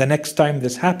equipped the next time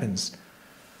this happens.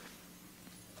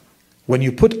 When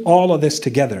you put all of this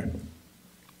together,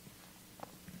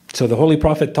 so the Holy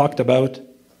Prophet talked about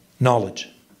knowledge.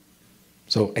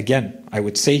 So again, I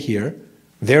would say here,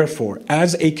 therefore,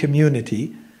 as a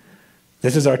community,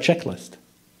 this is our checklist.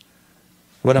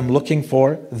 When I'm looking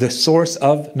for the source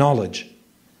of knowledge,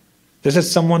 this is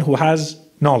someone who has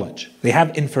knowledge. They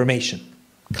have information,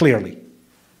 clearly.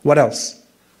 What else?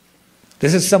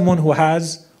 This is someone who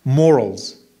has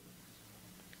morals.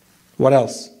 What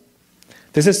else?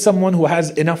 This is someone who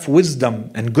has enough wisdom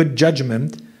and good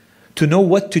judgment to know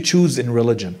what to choose in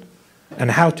religion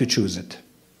and how to choose it.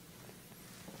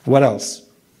 What else?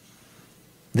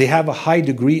 They have a high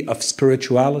degree of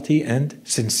spirituality and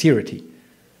sincerity.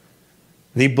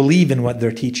 They believe in what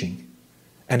they're teaching.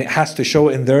 And it has to show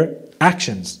in their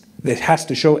actions. It has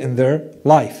to show in their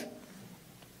life.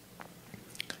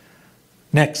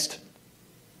 Next,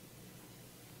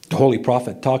 the Holy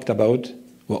Prophet talked about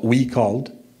what we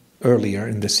called earlier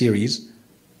in the series,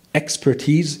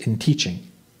 expertise in teaching.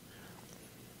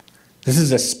 This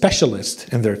is a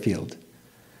specialist in their field.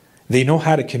 They know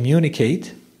how to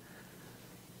communicate.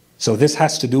 So this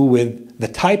has to do with the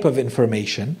type of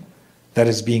information that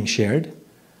is being shared.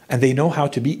 And they know how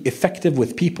to be effective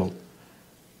with people.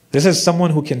 This is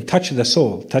someone who can touch the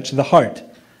soul, touch the heart.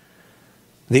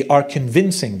 They are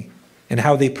convincing in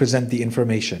how they present the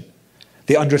information.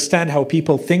 They understand how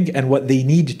people think and what they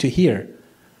need to hear.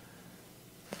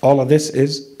 All of this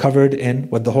is covered in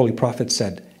what the Holy Prophet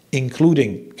said,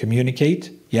 including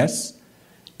communicate, yes,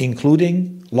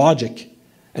 including logic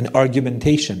and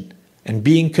argumentation and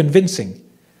being convincing.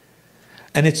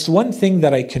 And it's one thing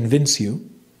that I convince you.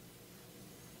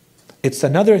 It's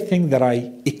another thing that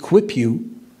I equip you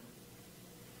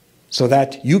so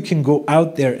that you can go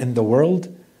out there in the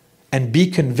world and be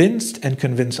convinced and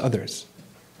convince others.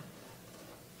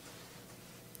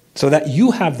 So that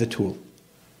you have the tool.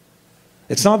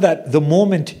 It's not that the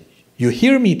moment you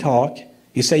hear me talk,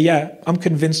 you say, yeah, I'm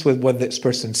convinced with what this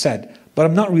person said, but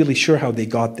I'm not really sure how they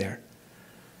got there.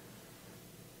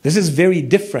 This is very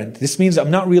different. This means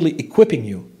I'm not really equipping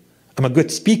you. I'm a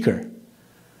good speaker.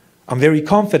 I'm very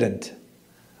confident.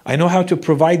 I know how to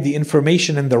provide the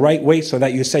information in the right way so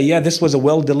that you say, yeah, this was a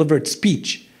well-delivered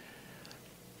speech.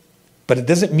 But it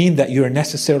doesn't mean that you're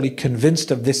necessarily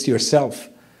convinced of this yourself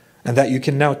and that you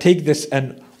can now take this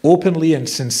and openly and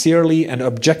sincerely and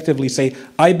objectively say,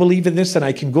 I believe in this and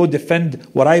I can go defend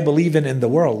what I believe in the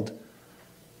world.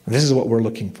 And this is what we're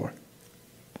looking for.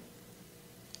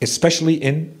 Especially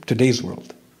in today's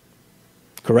world.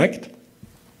 Correct?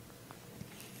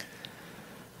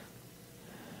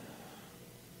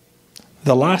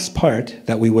 The last part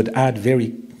that we would add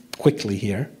very quickly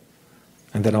here,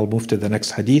 and then I'll move to the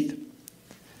next hadith,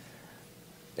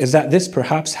 is that this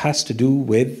perhaps has to do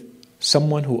with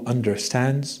someone who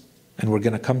understands, and we're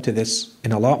going to come to this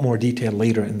in a lot more detail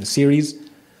later in the series,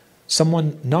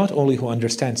 someone not only who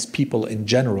understands people in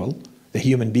general, the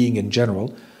human being in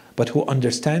general, but who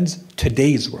understands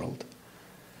today's world.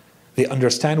 They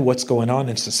understand what's going on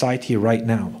in society right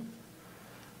now.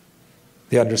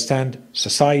 They understand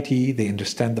society, they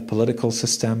understand the political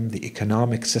system, the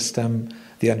economic system,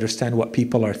 they understand what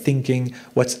people are thinking,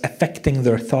 what's affecting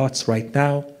their thoughts right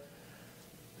now.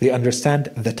 They understand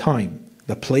the time,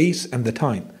 the place and the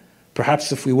time.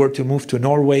 Perhaps if we were to move to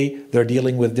Norway, they're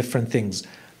dealing with different things.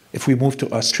 If we move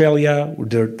to Australia,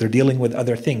 they're dealing with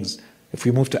other things. If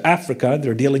we move to Africa,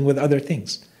 they're dealing with other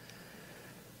things.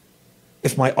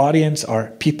 If my audience are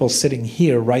people sitting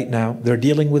here right now, they're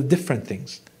dealing with different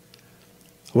things.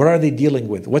 What are they dealing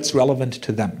with? What's relevant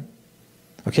to them?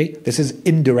 Okay, this is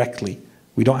indirectly.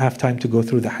 We don't have time to go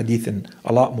through the hadith in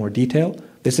a lot more detail.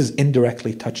 This is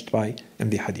indirectly touched by in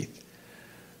the hadith.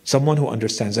 Someone who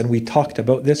understands, and we talked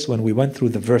about this when we went through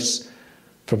the verse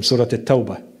from Surah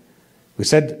At-Tawbah. We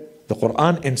said the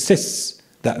Quran insists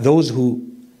that those who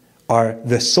are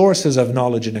the sources of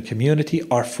knowledge in a community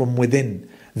are from within.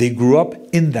 They grew up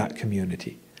in that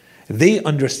community. They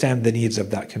understand the needs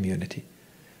of that community.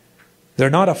 They're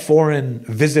not a foreign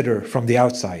visitor from the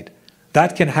outside.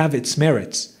 That can have its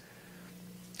merits.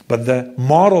 But the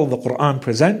model the Quran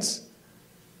presents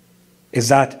is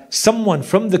that someone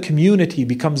from the community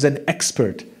becomes an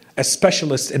expert, a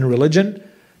specialist in religion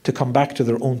to come back to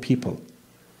their own people.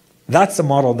 That's the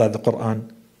model that the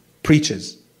Quran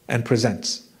preaches and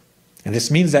presents. And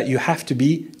this means that you have to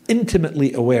be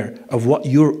intimately aware of what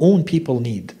your own people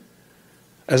need,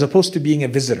 as opposed to being a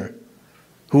visitor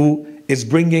who is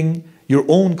bringing your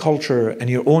own culture and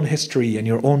your own history and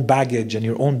your own baggage and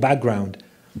your own background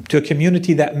to a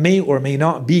community that may or may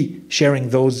not be sharing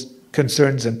those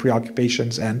concerns and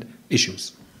preoccupations and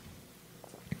issues.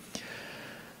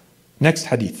 Next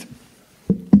hadith.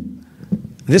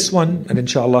 This one, and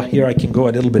inshallah here I can go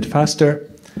a little bit faster.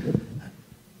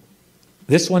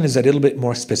 This one is a little bit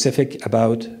more specific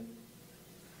about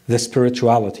the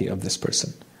spirituality of this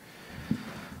person.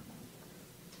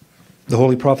 The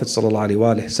Holy Prophet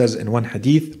ﷺ says in one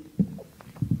hadith,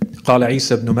 قال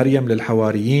عيسى بن مريم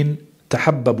للحواريين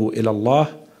تحببوا إلى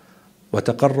الله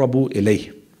وتقربوا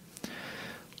إليه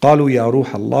قالوا يا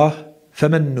روح الله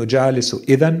فمن نجالس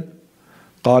إذن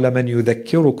قال من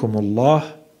يذكركم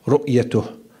الله رؤيته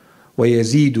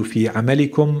ويزيد في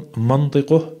عملكم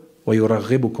منطقه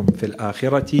ويرغبكم في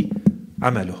الآخرة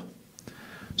عمله.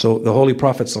 So the Holy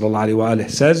Prophet ﷺ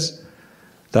says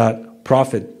that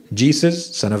Prophet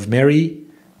Jesus, son of Mary,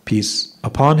 peace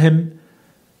upon him,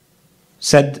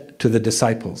 said to the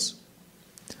disciples,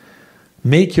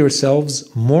 make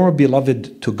yourselves more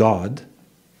beloved to God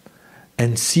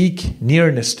and seek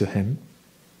nearness to Him.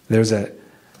 There's a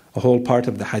whole part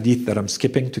of the hadith that I'm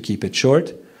skipping to keep it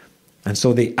short. And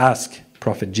so they ask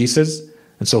Prophet Jesus,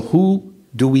 and so who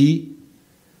do we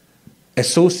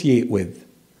associate with?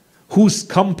 Whose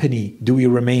company do we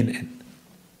remain in?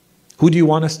 Who do you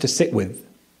want us to sit with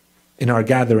in our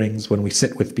gatherings when we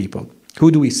sit with people?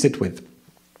 Who do we sit with?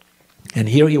 And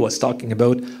here he was talking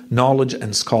about knowledge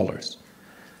and scholars.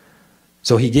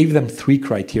 So he gave them 3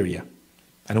 criteria.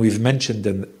 And we've mentioned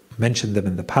them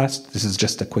in the past. This is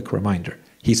just a quick reminder.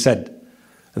 He said,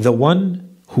 the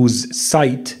one whose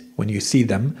sight, when you see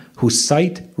them, whose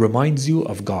sight reminds you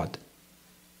of God.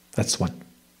 That's 1.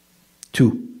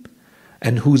 2,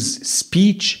 and whose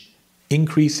speech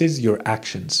increases your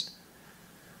actions.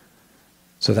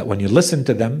 So that when you listen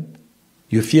to them,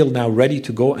 you feel now ready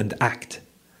to go and act.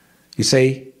 You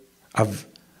say, I've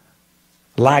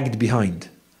lagged behind.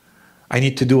 I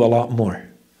need to do a lot more.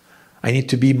 I need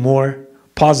to be more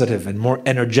positive and more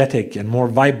energetic and more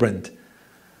vibrant.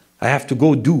 I have to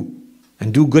go do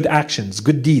good actions,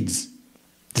 good deeds.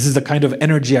 This is the kind of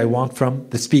energy I want from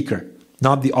the speaker,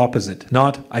 not the opposite.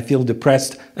 Not, I feel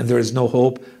depressed and there is no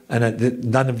hope and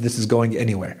none of this is going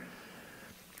anywhere.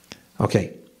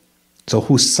 Okay. So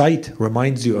whose sight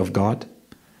reminds you of God,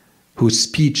 whose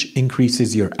speech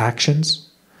increases your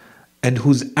actions, and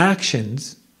whose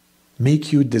actions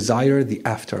make you desire the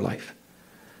afterlife.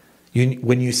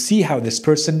 When you see how this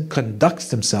person conducts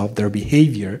themselves, their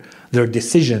behavior, their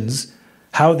decisions,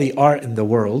 how they are in the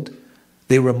world,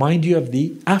 they remind you of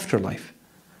the afterlife.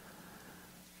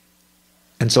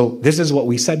 And so this is what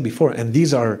we said before, and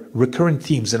these are recurrent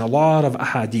themes in a lot of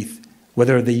ahadith.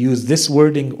 Whether they use this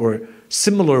wording or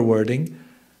similar wording,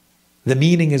 the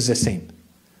meaning is the same.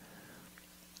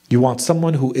 You want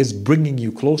someone who is bringing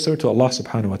you closer to Allah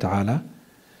subhanahu wa ta'ala,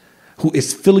 who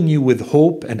is filling you with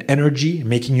hope and energy,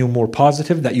 making you more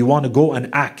positive, that you want to go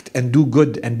and act and do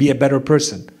good and be a better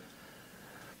person.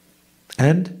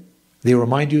 And they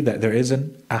remind you that there is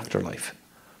an afterlife.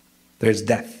 There is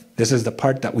death. This is the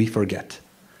part that we forget.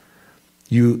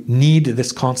 You need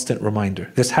this constant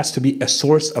reminder. This has to be a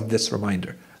source of this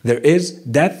reminder. There is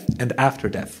death and after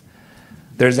death.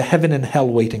 There's a heaven and hell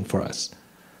waiting for us.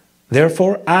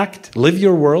 Therefore, act, live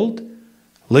your world,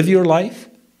 live your life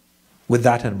with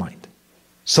that in mind.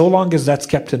 So long as that's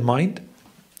kept in mind,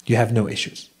 you have no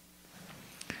issues.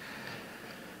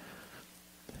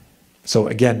 So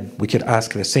again, we could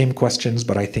ask the same questions,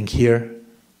 but I think here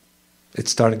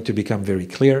it's starting to become very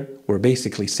clear. We're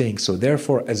basically saying, so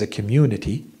therefore, as a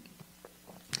community,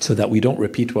 so that we don't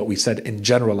repeat what we said in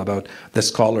general about the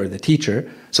scholar, the teacher,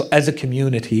 so as a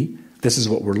community, this is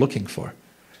what we're looking for.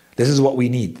 This is what we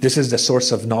need. This is the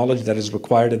source of knowledge that is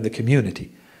required in the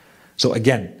community. So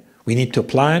again, we need to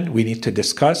plan, we need to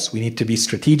discuss, we need to be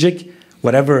strategic,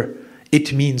 whatever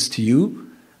it means to you.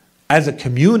 As a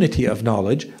community of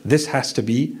knowledge, this has to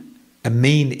be a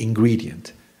main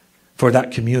ingredient for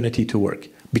that community to work.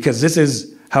 Because this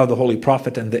is how the Holy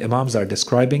Prophet and the Imams are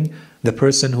describing the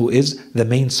person who is the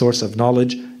main source of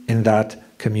knowledge in that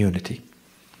community.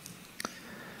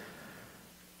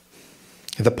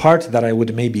 The part that I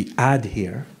would maybe add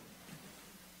here,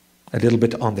 a little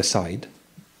bit on the side,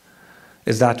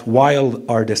 is that while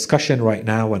our discussion right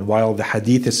now and while the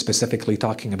hadith is specifically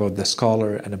talking about the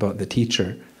scholar and about the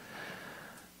teacher,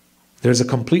 there's a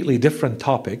completely different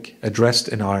topic addressed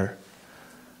in our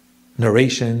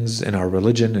narrations, in our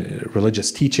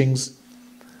religious teachings,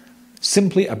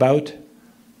 simply about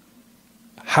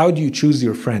how do you choose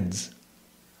your friends?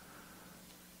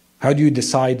 How do you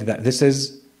decide that this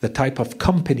is the type of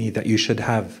company that you should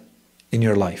have in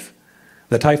your life?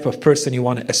 The type of person you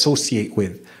want to associate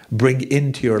with, bring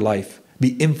into your life,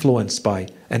 be influenced by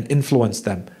and influence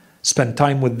them, spend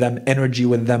time with them, energy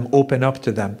with them, open up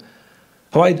to them.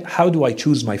 How do I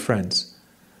choose my friends?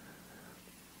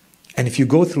 And if you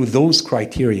go through those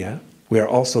criteria, we are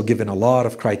also given a lot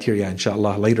of criteria,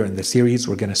 inshallah, later in the series.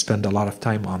 We're going to spend a lot of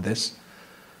time on this.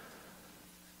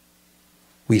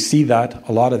 We see that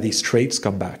a lot of these traits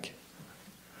come back.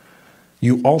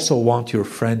 You also want your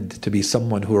friend to be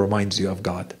someone who reminds you of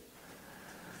God.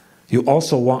 You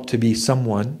also want to be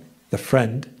someone, the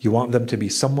friend, you want them to be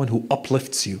someone who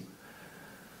uplifts you,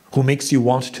 who makes you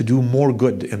want to do more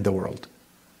good in the world.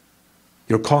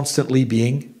 You're constantly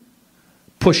being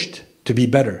pushed to be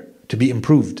better, to be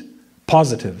improved,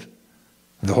 positive.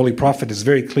 The Holy Prophet is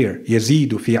very clear. يَزِيدُ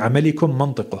فِي عَمَلِكُمْ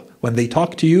مَنْطِقًا. When they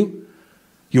talk to you,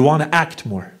 you want to act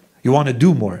more. You want to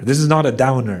do more. This is not a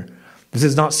downer. This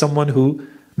is not someone who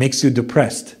makes you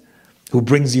depressed, who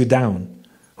brings you down,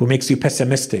 who makes you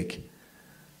pessimistic.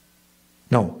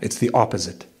 No, it's the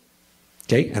opposite.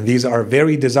 Okay? And these are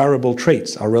very desirable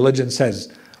traits. Our religion says,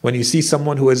 when you see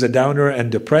someone who is a downer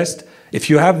and depressed, if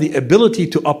you have the ability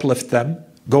to uplift them,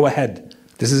 go ahead.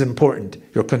 This is important.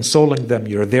 You're consoling them.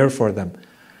 You're there for them.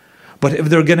 But if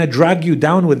they're going to drag you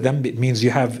down with them, it means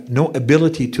you have no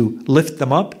ability to lift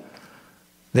them up,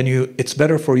 then it's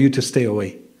better for you to stay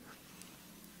away.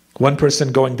 One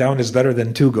person going down is better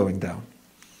than two going down.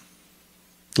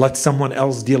 Let someone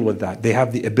else deal with that. They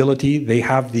have the ability, they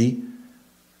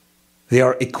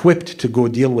are equipped to go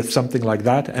deal with something like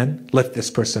that and lift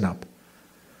this person up.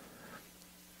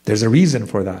 There's a reason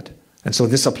for that. And so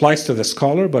this applies to the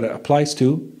scholar, but it applies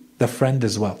to the friend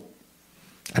as well.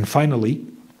 And finally,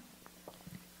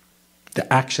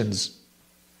 the actions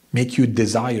make you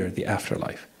desire the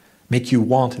afterlife, make you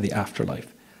want the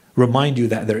afterlife, remind you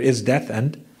that there is death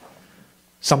and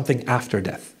something after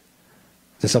death.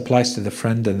 This applies to the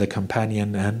friend and the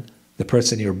companion and the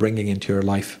person you're bringing into your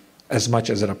life as much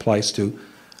as it applies to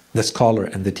the scholar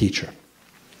and the teacher.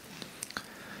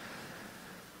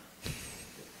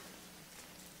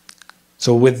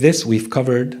 So with this, we've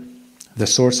covered the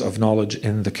source of knowledge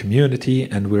in the community,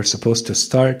 and we're supposed to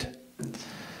start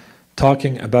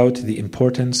talking about the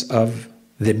importance of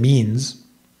the means,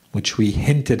 which we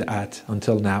hinted at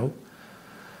until now,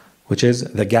 which is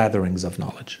the gatherings of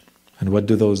knowledge. And what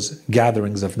do those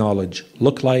gatherings of knowledge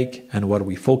look like, and what are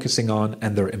we focusing on,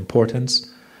 and their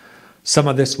importance. Some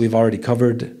of this we've already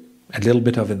covered a little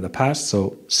bit of in the past,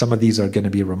 so some of these are going to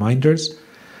be reminders.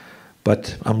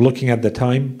 But I'm looking at the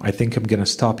time. I think I'm going to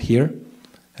stop here.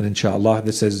 And inshallah,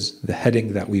 this is the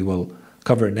heading that we will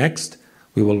cover next.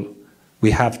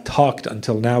 We have talked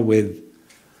until now with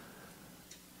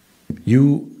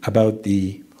you about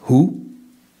the who,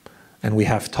 and we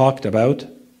have talked about,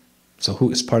 so who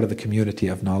is part of the community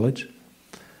of knowledge.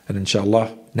 And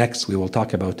inshallah, next we will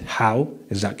talk about how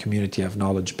is that community of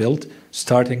knowledge built,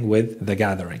 starting with the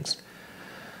gatherings.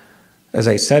 As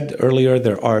I said earlier,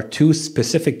 there are two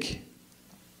specific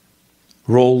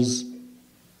roles,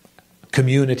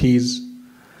 communities,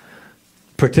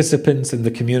 participants in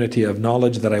the community of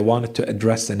knowledge that I wanted to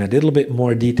address in a little bit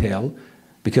more detail,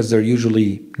 because they're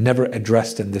usually never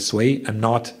addressed in this way and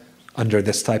not under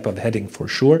this type of heading for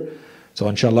sure. So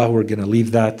inshallah, we're going to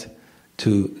leave that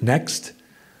to next.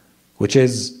 which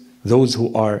is those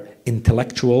who are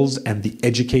intellectuals and the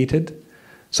educated.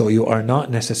 So you are not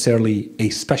necessarily a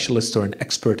specialist or an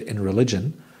expert in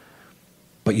religion,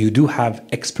 but you do have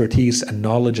expertise and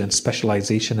knowledge and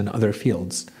specialization in other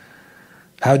fields.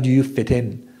 How do you fit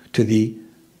into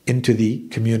the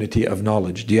community of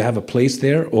knowledge? Do you have a place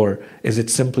there, or is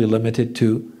it simply limited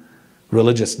to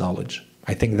religious knowledge?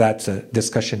 I think that's a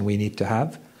discussion we need to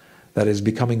have that is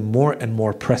becoming more and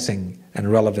more pressing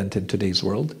and relevant in today's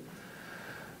world.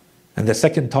 And the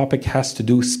second topic has to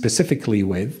do specifically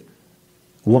with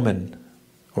women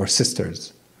or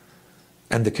sisters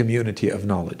and the community of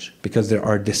knowledge, because there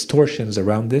are distortions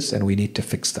around this and we need to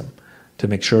fix them to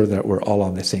make sure that we're all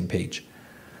on the same page.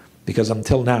 Because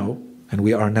until now, and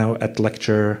we are now at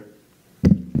lecture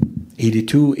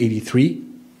 82, 83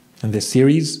 in this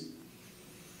series,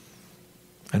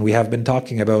 and we have been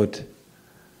talking about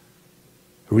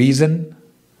reason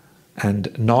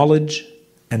and knowledge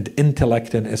and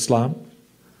intellect in Islam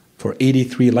for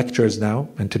 83 lectures now,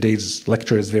 and today's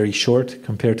lecture is very short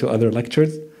compared to other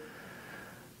lectures.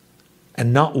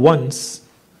 And not once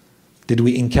did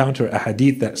we encounter a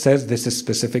hadith that says this is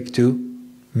specific to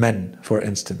men, for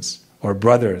instance, or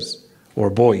brothers, or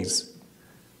boys.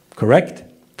 Correct?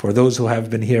 For those who have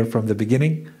been here from the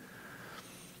beginning.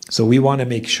 So we want to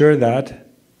make sure that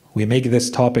we make this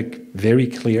topic very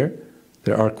clear.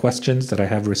 There are questions that I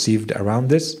have received around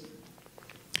this,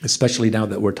 especially now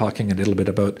that we're talking a little bit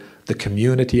about the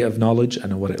community of knowledge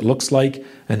and what it looks like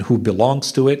and who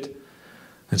belongs to it.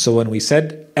 And so when we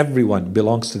said everyone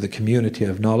belongs to the community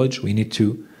of knowledge, we need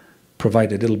to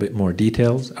provide a little bit more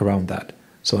details around that.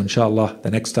 So inshallah,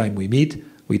 the next time we meet,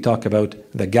 we talk about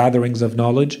the gatherings of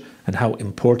knowledge and how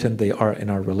important they are in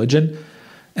our religion.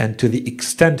 And to the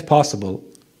extent possible,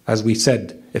 as we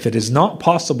said, if it is not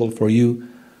possible for you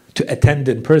to attend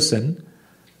in person,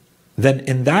 then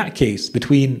in that case,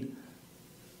 between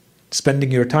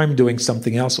spending your time doing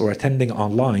something else or attending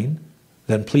online,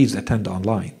 then please attend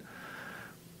online.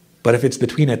 But if it's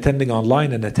between attending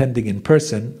online and attending in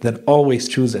person, then always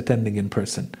choose attending in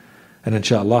person. And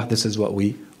inshallah, this is what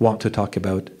we want to talk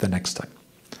about the next time.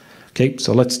 Okay,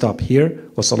 so let's stop here.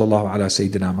 وَصَلَى اللَّهُ عَلَى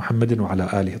سَيِّدِنَا مُحَمَّدٍ وَعَلَى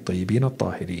آلِهِ الطَّيِّبِينَ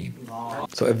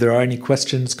الطَّاهِرِينَ. So if there are any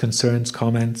questions, concerns,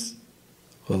 comments,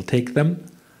 we'll take them.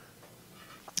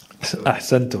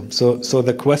 Ahsantum. So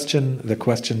the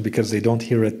question, because they don't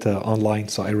hear it online,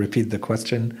 so I repeat the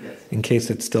question in case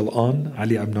it's still on.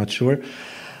 Ali, I'm not sure.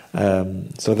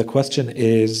 So the question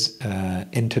is,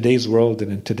 in today's world and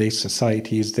in today's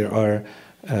societies, there are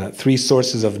three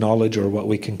sources of knowledge, or what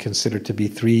we can consider to be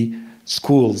three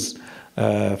schools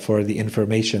for the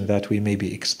information that we may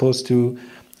be exposed to.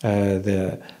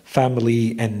 The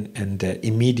family and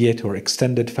immediate or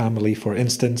extended family, for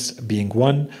instance, being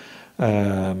one.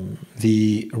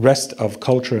 The rest of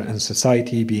culture and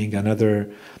society being another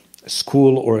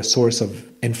school or a source of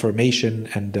information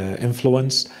and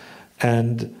influence.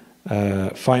 And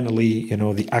finally,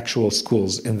 the actual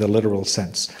schools in the literal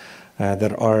sense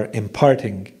that are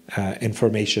imparting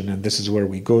information, and this is where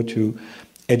we go to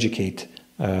educate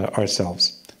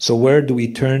ourselves. So where do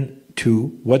we turn to?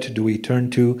 What do we turn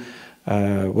to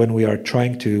when we are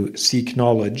trying to seek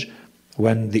knowledge,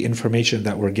 when the information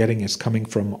that we're getting is coming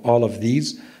from all of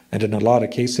these, and in a lot of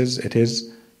cases it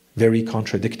is very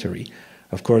contradictory.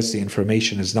 Of course, the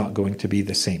information is not going to be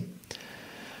the same.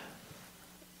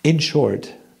 In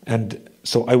short, and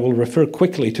so I will refer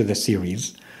quickly to the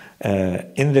series.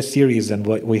 In the series and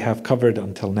what we have covered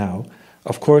until now,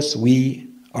 of course, we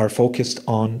are focused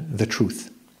on the truth.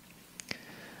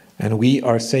 And we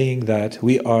are saying that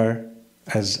we are,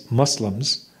 as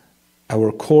Muslims,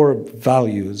 our core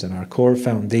values and our core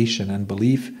foundation and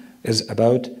belief is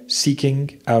about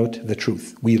seeking out the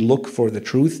truth. We look for the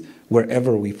truth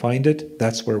wherever we find it.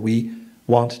 That's where we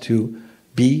want to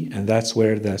be, and that's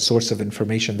where the source of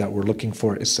information that we're looking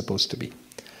for is supposed to be.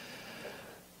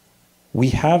 We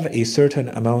have a certain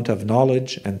amount of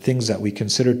knowledge and things that we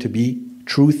consider to be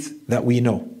truth that we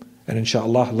know. And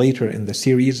inshallah, later in the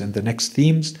series and the next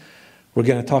themes, we're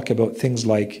going to talk about things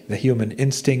like the human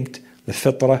instinct, the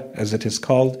fitrah as it is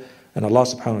called, and Allah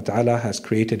subhanahu wa ta'ala has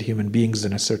created human beings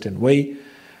in a certain way,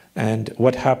 and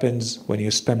what happens when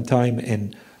you spend time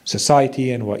in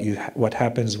society, and what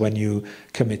happens when you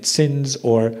commit sins,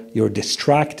 or you're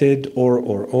distracted, or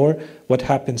what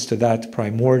happens to that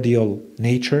primordial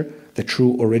nature, the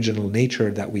true original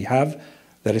nature that we have,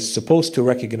 that is supposed to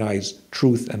recognize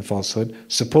truth and falsehood,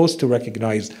 supposed to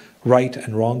recognize right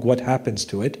and wrong, what happens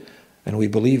to it? And we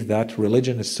believe that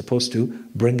religion is supposed to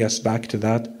bring us back to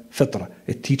that fitrah.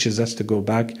 It teaches us to go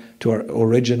back to our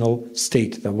original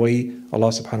state, the way Allah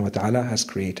subhanahu wa ta'ala has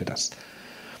created us.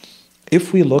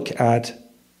 If we look at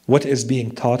what is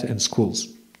being taught in schools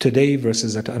today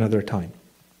versus at another time.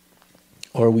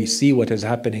 Or we see what is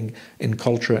happening in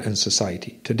culture and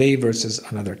society today versus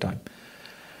another time.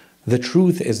 The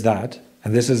truth is that,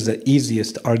 and this is the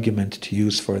easiest argument to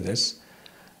use for this,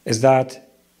 is that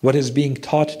what is being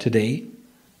taught today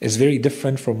is very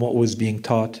different from what was being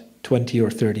taught 20 or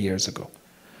 30 years ago.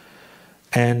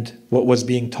 And what was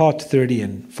being taught 30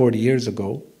 and 40 years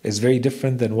ago is very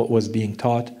different than what was being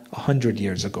taught 100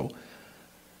 years ago.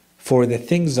 For the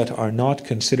things that are not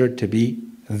considered to be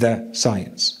the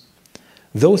science.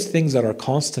 Those things that are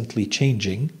constantly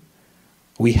changing,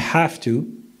 we have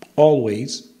to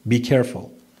always be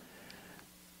careful.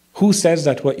 Who says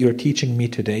that what you're teaching me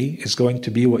today is going to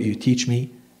be what you teach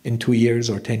me in 2 years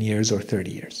or 10 years or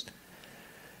 30 years?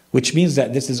 Which means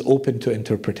that this is open to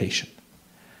interpretation.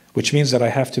 Which means that I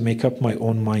have to make up my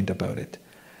own mind about it.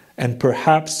 And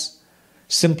perhaps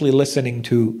simply listening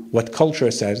to what culture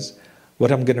says,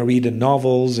 what I'm going to read in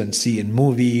novels and see in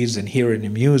movies and hear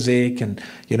in music and,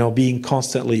 being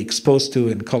constantly exposed to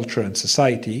in culture and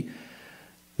society,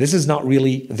 this is not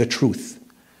really the truth.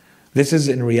 This is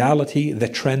in reality the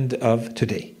trend of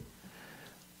today.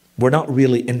 We're not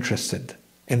really interested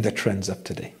in the trends of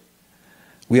today.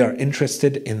 We are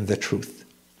interested in the truth.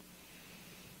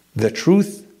 The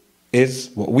truth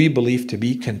is what we believe to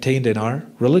be contained in our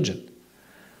religion.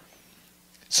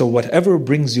 So whatever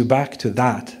brings you back to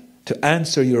that, to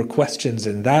answer your questions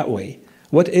in that way,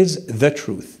 what is the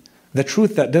truth? The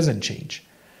truth that doesn't change.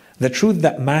 The truth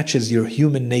that matches your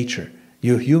human nature,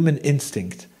 your human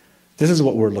instinct. This is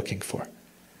what we're looking for.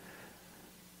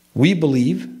 We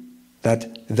believe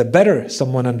that the better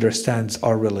someone understands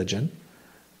our religion,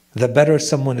 the better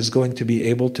someone is going to be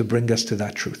able to bring us to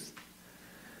that truth.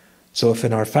 So if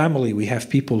in our family we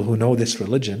have people who know this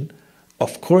religion,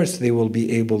 of course they will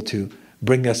be able to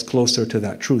bring us closer to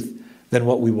that truth than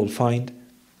what we will find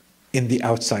in the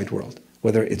outside world,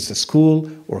 whether it's the school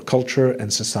or culture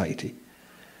and society.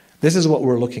 This is what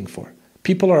we're looking for.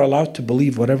 People are allowed to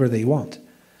believe whatever they want.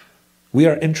 We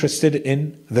are interested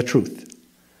in the truth.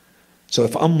 So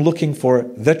if I'm looking for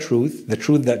the truth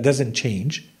that doesn't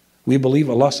change, we believe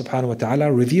Allah subhanahu wa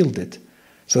ta'ala revealed it.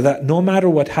 So that no matter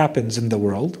what happens in the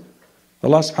world,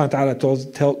 Allah subhanahu wa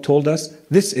ta'ala told us,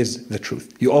 this is the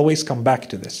truth. You always come back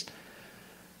to this.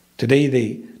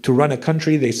 Today, to run a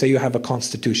country, they say you have a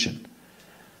constitution.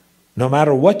 No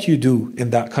matter what you do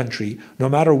in that country, no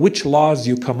matter which laws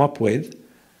you come up with,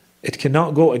 it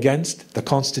cannot go against the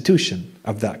constitution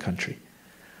of that country.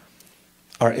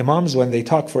 Our Imams, when they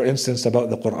talk, for instance,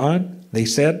 about the Quran, they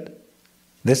said,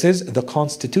 this is the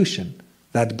constitution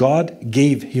that God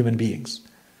gave human beings.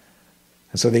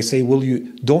 And so they say,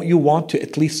 don't you want to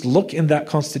at least look in that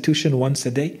constitution once a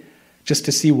day, just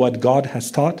to see what God has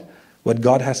taught, what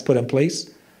God has put in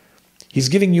place? He's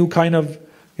giving you kind of,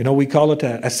 we call it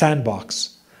a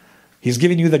sandbox. He's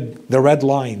giving you the red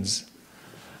lines,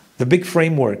 the big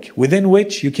framework within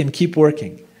which you can keep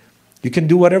working. You can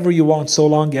do whatever you want so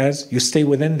long as you stay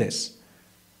within this.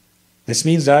 This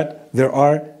means that there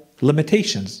are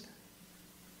limitations.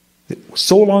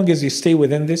 So long as you stay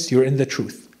within this, you're in the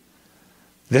truth.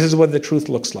 This is what the truth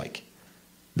looks like.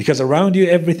 Because around you,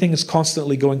 everything is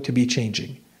constantly going to be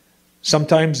changing.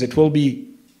 Sometimes it will be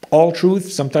all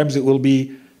truth, sometimes it will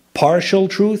be partial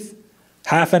truth,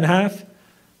 half and half,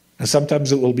 and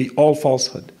sometimes it will be all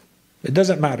falsehood. It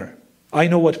doesn't matter. I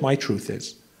know what my truth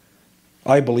is.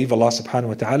 I believe Allah subhanahu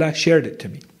wa ta'ala shared it to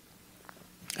me.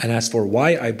 And as for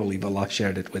why I believe Allah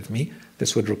shared it with me,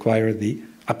 this would require the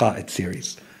Aqa'id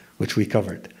series, which we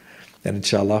covered. And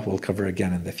inshallah we'll cover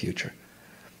again in the future.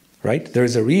 Right? There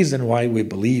is a reason why we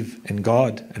believe in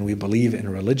God, and we believe in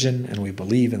religion, and we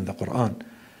believe in the Quran.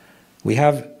 We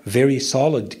have very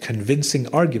solid, convincing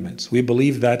arguments. We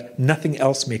believe that nothing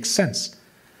else makes sense.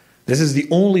 This is the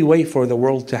only way for the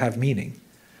world to have meaning.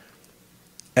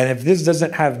 And if this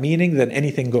doesn't have meaning, then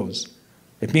anything goes.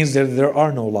 It means that there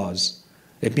are no laws.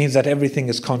 It means that everything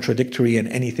is contradictory and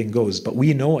anything goes. But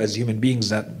we know as human beings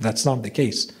that that's not the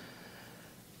case.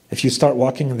 If you start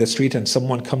walking in the street and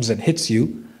someone comes and hits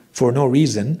you for no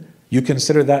reason, you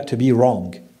consider that to be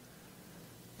wrong.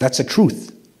 That's a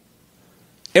truth.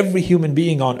 Every human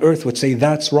being on earth would say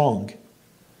that's wrong.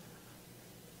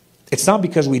 It's not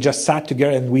because we just sat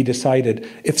together and we decided,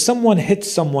 if someone hits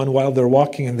someone while they're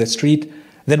walking in the street,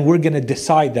 then we're going to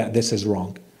decide that this is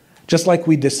wrong. Just like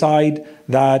we decide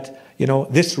that,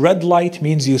 this red light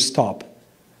means you stop.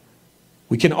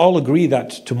 We can all agree that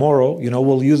tomorrow,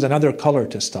 we'll use another color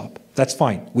to stop. That's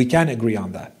fine. We can agree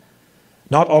on that.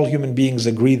 Not all human beings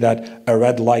agree that a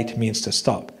red light means to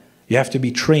stop. You have to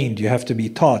be trained, you have to be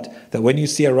taught that when you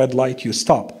see a red light, you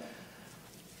stop.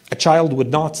 A child would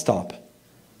not stop.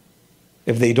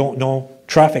 if they don't know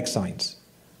traffic signs.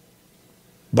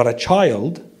 But a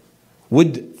child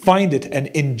would find it an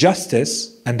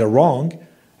injustice and a wrong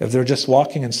if they're just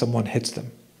walking and someone hits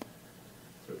them.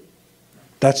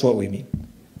 That's what we mean.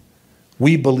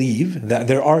 We believe that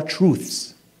there are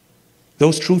truths.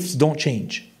 Those truths don't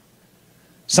change.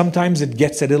 Sometimes it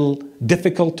gets a little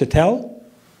difficult to tell.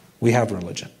 We have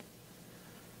religion.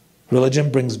 Religion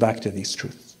brings back to these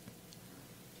truths.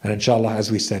 And inshallah,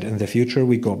 as we said, in the future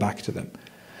we go back to them.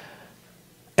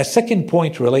 A second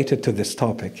point related to this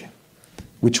topic,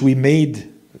 which we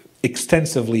made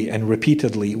extensively and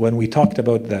repeatedly when we talked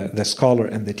about the scholar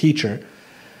and the teacher,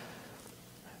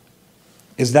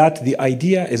 is that the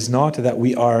idea is not that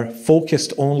we are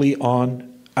focused only on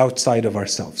outside of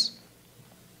ourselves.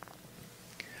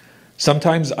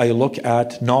 Sometimes I look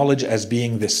at knowledge as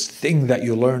being this thing that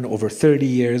you learn over 30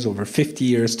 years, over 50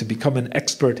 years to become an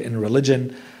expert in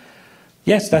religion.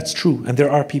 Yes, that's true. And there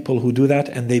are people who do that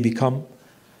and they become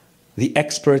the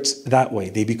experts that way.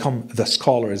 They become the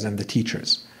scholars and the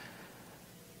teachers.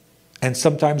 And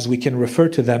sometimes we can refer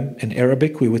to them in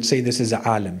Arabic, we would say this is a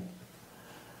alim.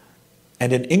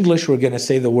 And in English, we're going to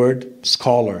say the word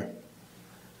scholar.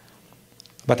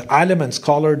 But alim and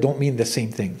scholar don't mean the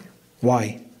same thing.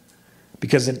 Why?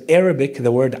 Because in Arabic,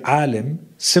 the word alim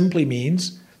simply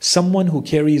means someone who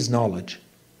carries knowledge.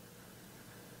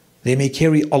 They may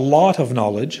carry a lot of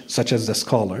knowledge, such as the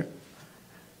scholar,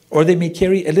 or they may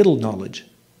carry a little knowledge,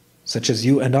 such as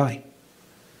you and I.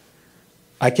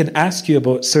 I can ask you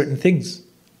about certain things,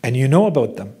 and you know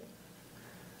about them.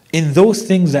 In those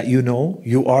things that you know,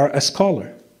 you are a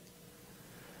scholar.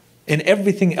 In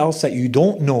everything else that you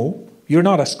don't know, you're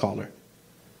not a scholar.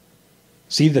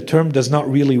 See, the term does not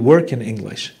really work in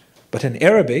English. But in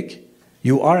Arabic,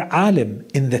 you are alim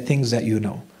in the things that you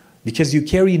know, because you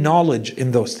carry knowledge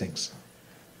in those things.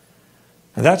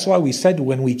 And that's why we said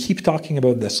when we keep talking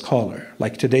about the scholar,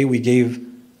 like today we gave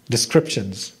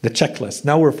descriptions, the checklist.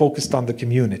 Now we're focused on the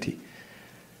community.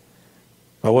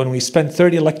 But when we spent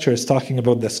 30 lectures talking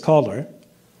about the scholar,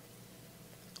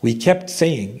 we kept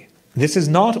saying, this is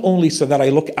not only so that I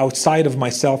look outside of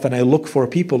myself and I look for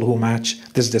people who match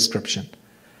this description.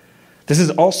 This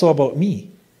is also about me.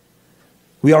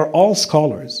 We are all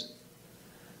scholars.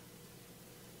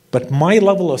 But my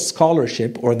level of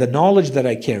scholarship or the knowledge that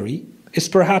I carry is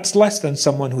perhaps less than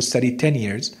someone who studied 10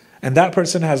 years, and that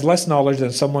person has less knowledge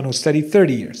than someone who studied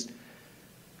 30 years.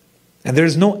 And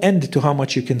there's no end to how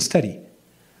much you can study.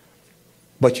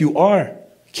 But you are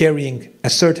carrying a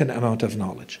certain amount of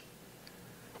knowledge,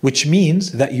 which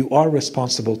means that you are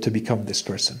responsible to become this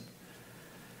person.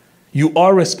 You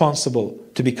are responsible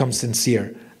to become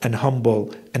sincere and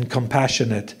humble and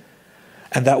compassionate,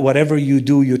 and that whatever you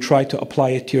do, you try to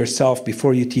apply it to yourself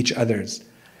before you teach others.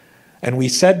 And we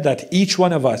said that each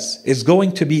one of us is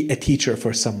going to be a teacher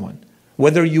for someone.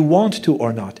 Whether you want to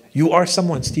or not, you are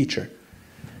someone's teacher.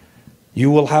 You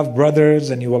will have brothers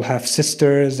and you will have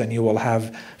sisters and you will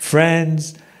have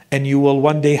friends and you will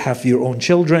one day have your own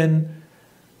children.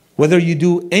 Whether you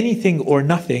do anything or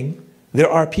nothing, there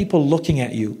are people looking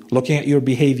at you, looking at your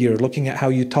behavior, looking at how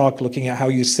you talk, looking at how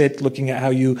you sit, looking at how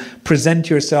you present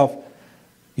yourself.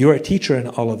 You're a teacher in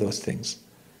all of those things.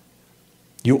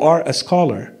 You are a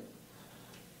scholar.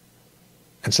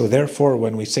 And so therefore,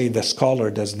 when we say the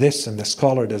scholar does this and the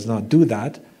scholar does not do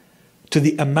that, to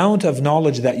the amount of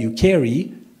knowledge that you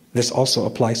carry, this also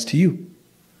applies to you.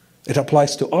 It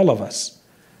applies to all of us.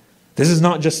 This is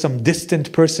not just some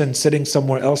distant person sitting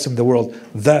somewhere else in the world,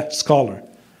 the scholar.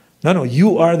 No,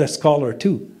 you are the scholar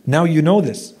too. Now you know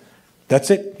this.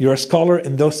 That's it. You're a scholar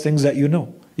in those things that you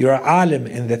know. You're an alim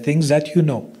in the things that you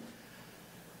know.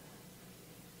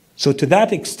 So to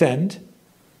that extent,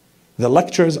 the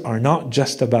lectures are not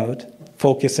just about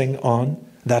focusing on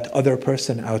that other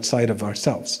person outside of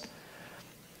ourselves.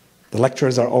 The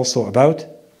lectures are also about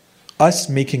us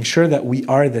making sure that we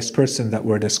are this person that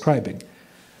we're describing.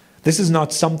 This is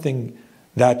not something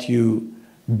that you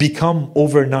become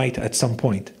overnight at some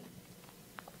point.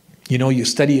 You know, you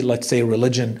study, let's say,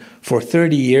 religion for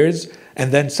 30 years,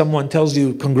 and then someone tells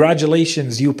you,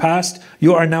 congratulations, you passed,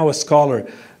 you are now a scholar.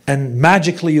 And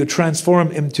magically you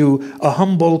transform into a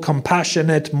humble,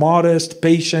 compassionate, modest,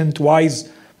 patient, wise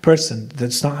person.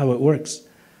 That's not how it works.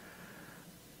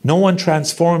 No one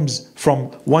transforms from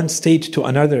one state to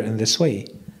another in this way.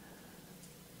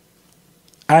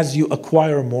 As you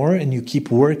acquire more and you keep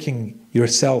working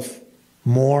yourself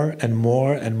more and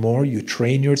more and more, you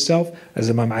train yourself, as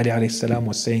Imam Ali alayhi salam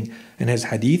was saying in his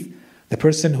hadith, the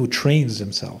person who trains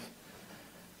himself,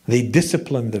 they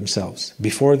discipline themselves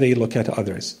before they look at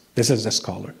others. This is a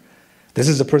scholar. This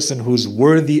is a person who's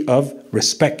worthy of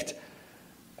respect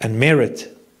and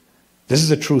merit. This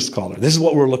is a true scholar. This is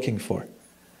what we're looking for.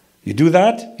 You do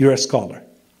that, you're a scholar.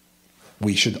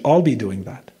 We should all be doing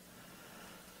that.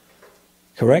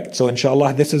 Correct? So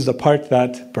inshallah, this is the part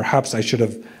that perhaps I should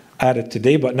have added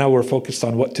today, but now we're focused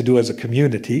on what to do as a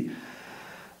community.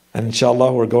 And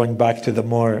inshallah, we're going back to the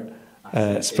more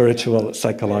spiritual,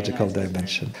 psychological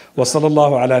dimension. وصلى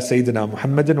الله على سيدنا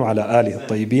محمد وعلى آله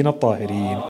الطيبين الطاهرين.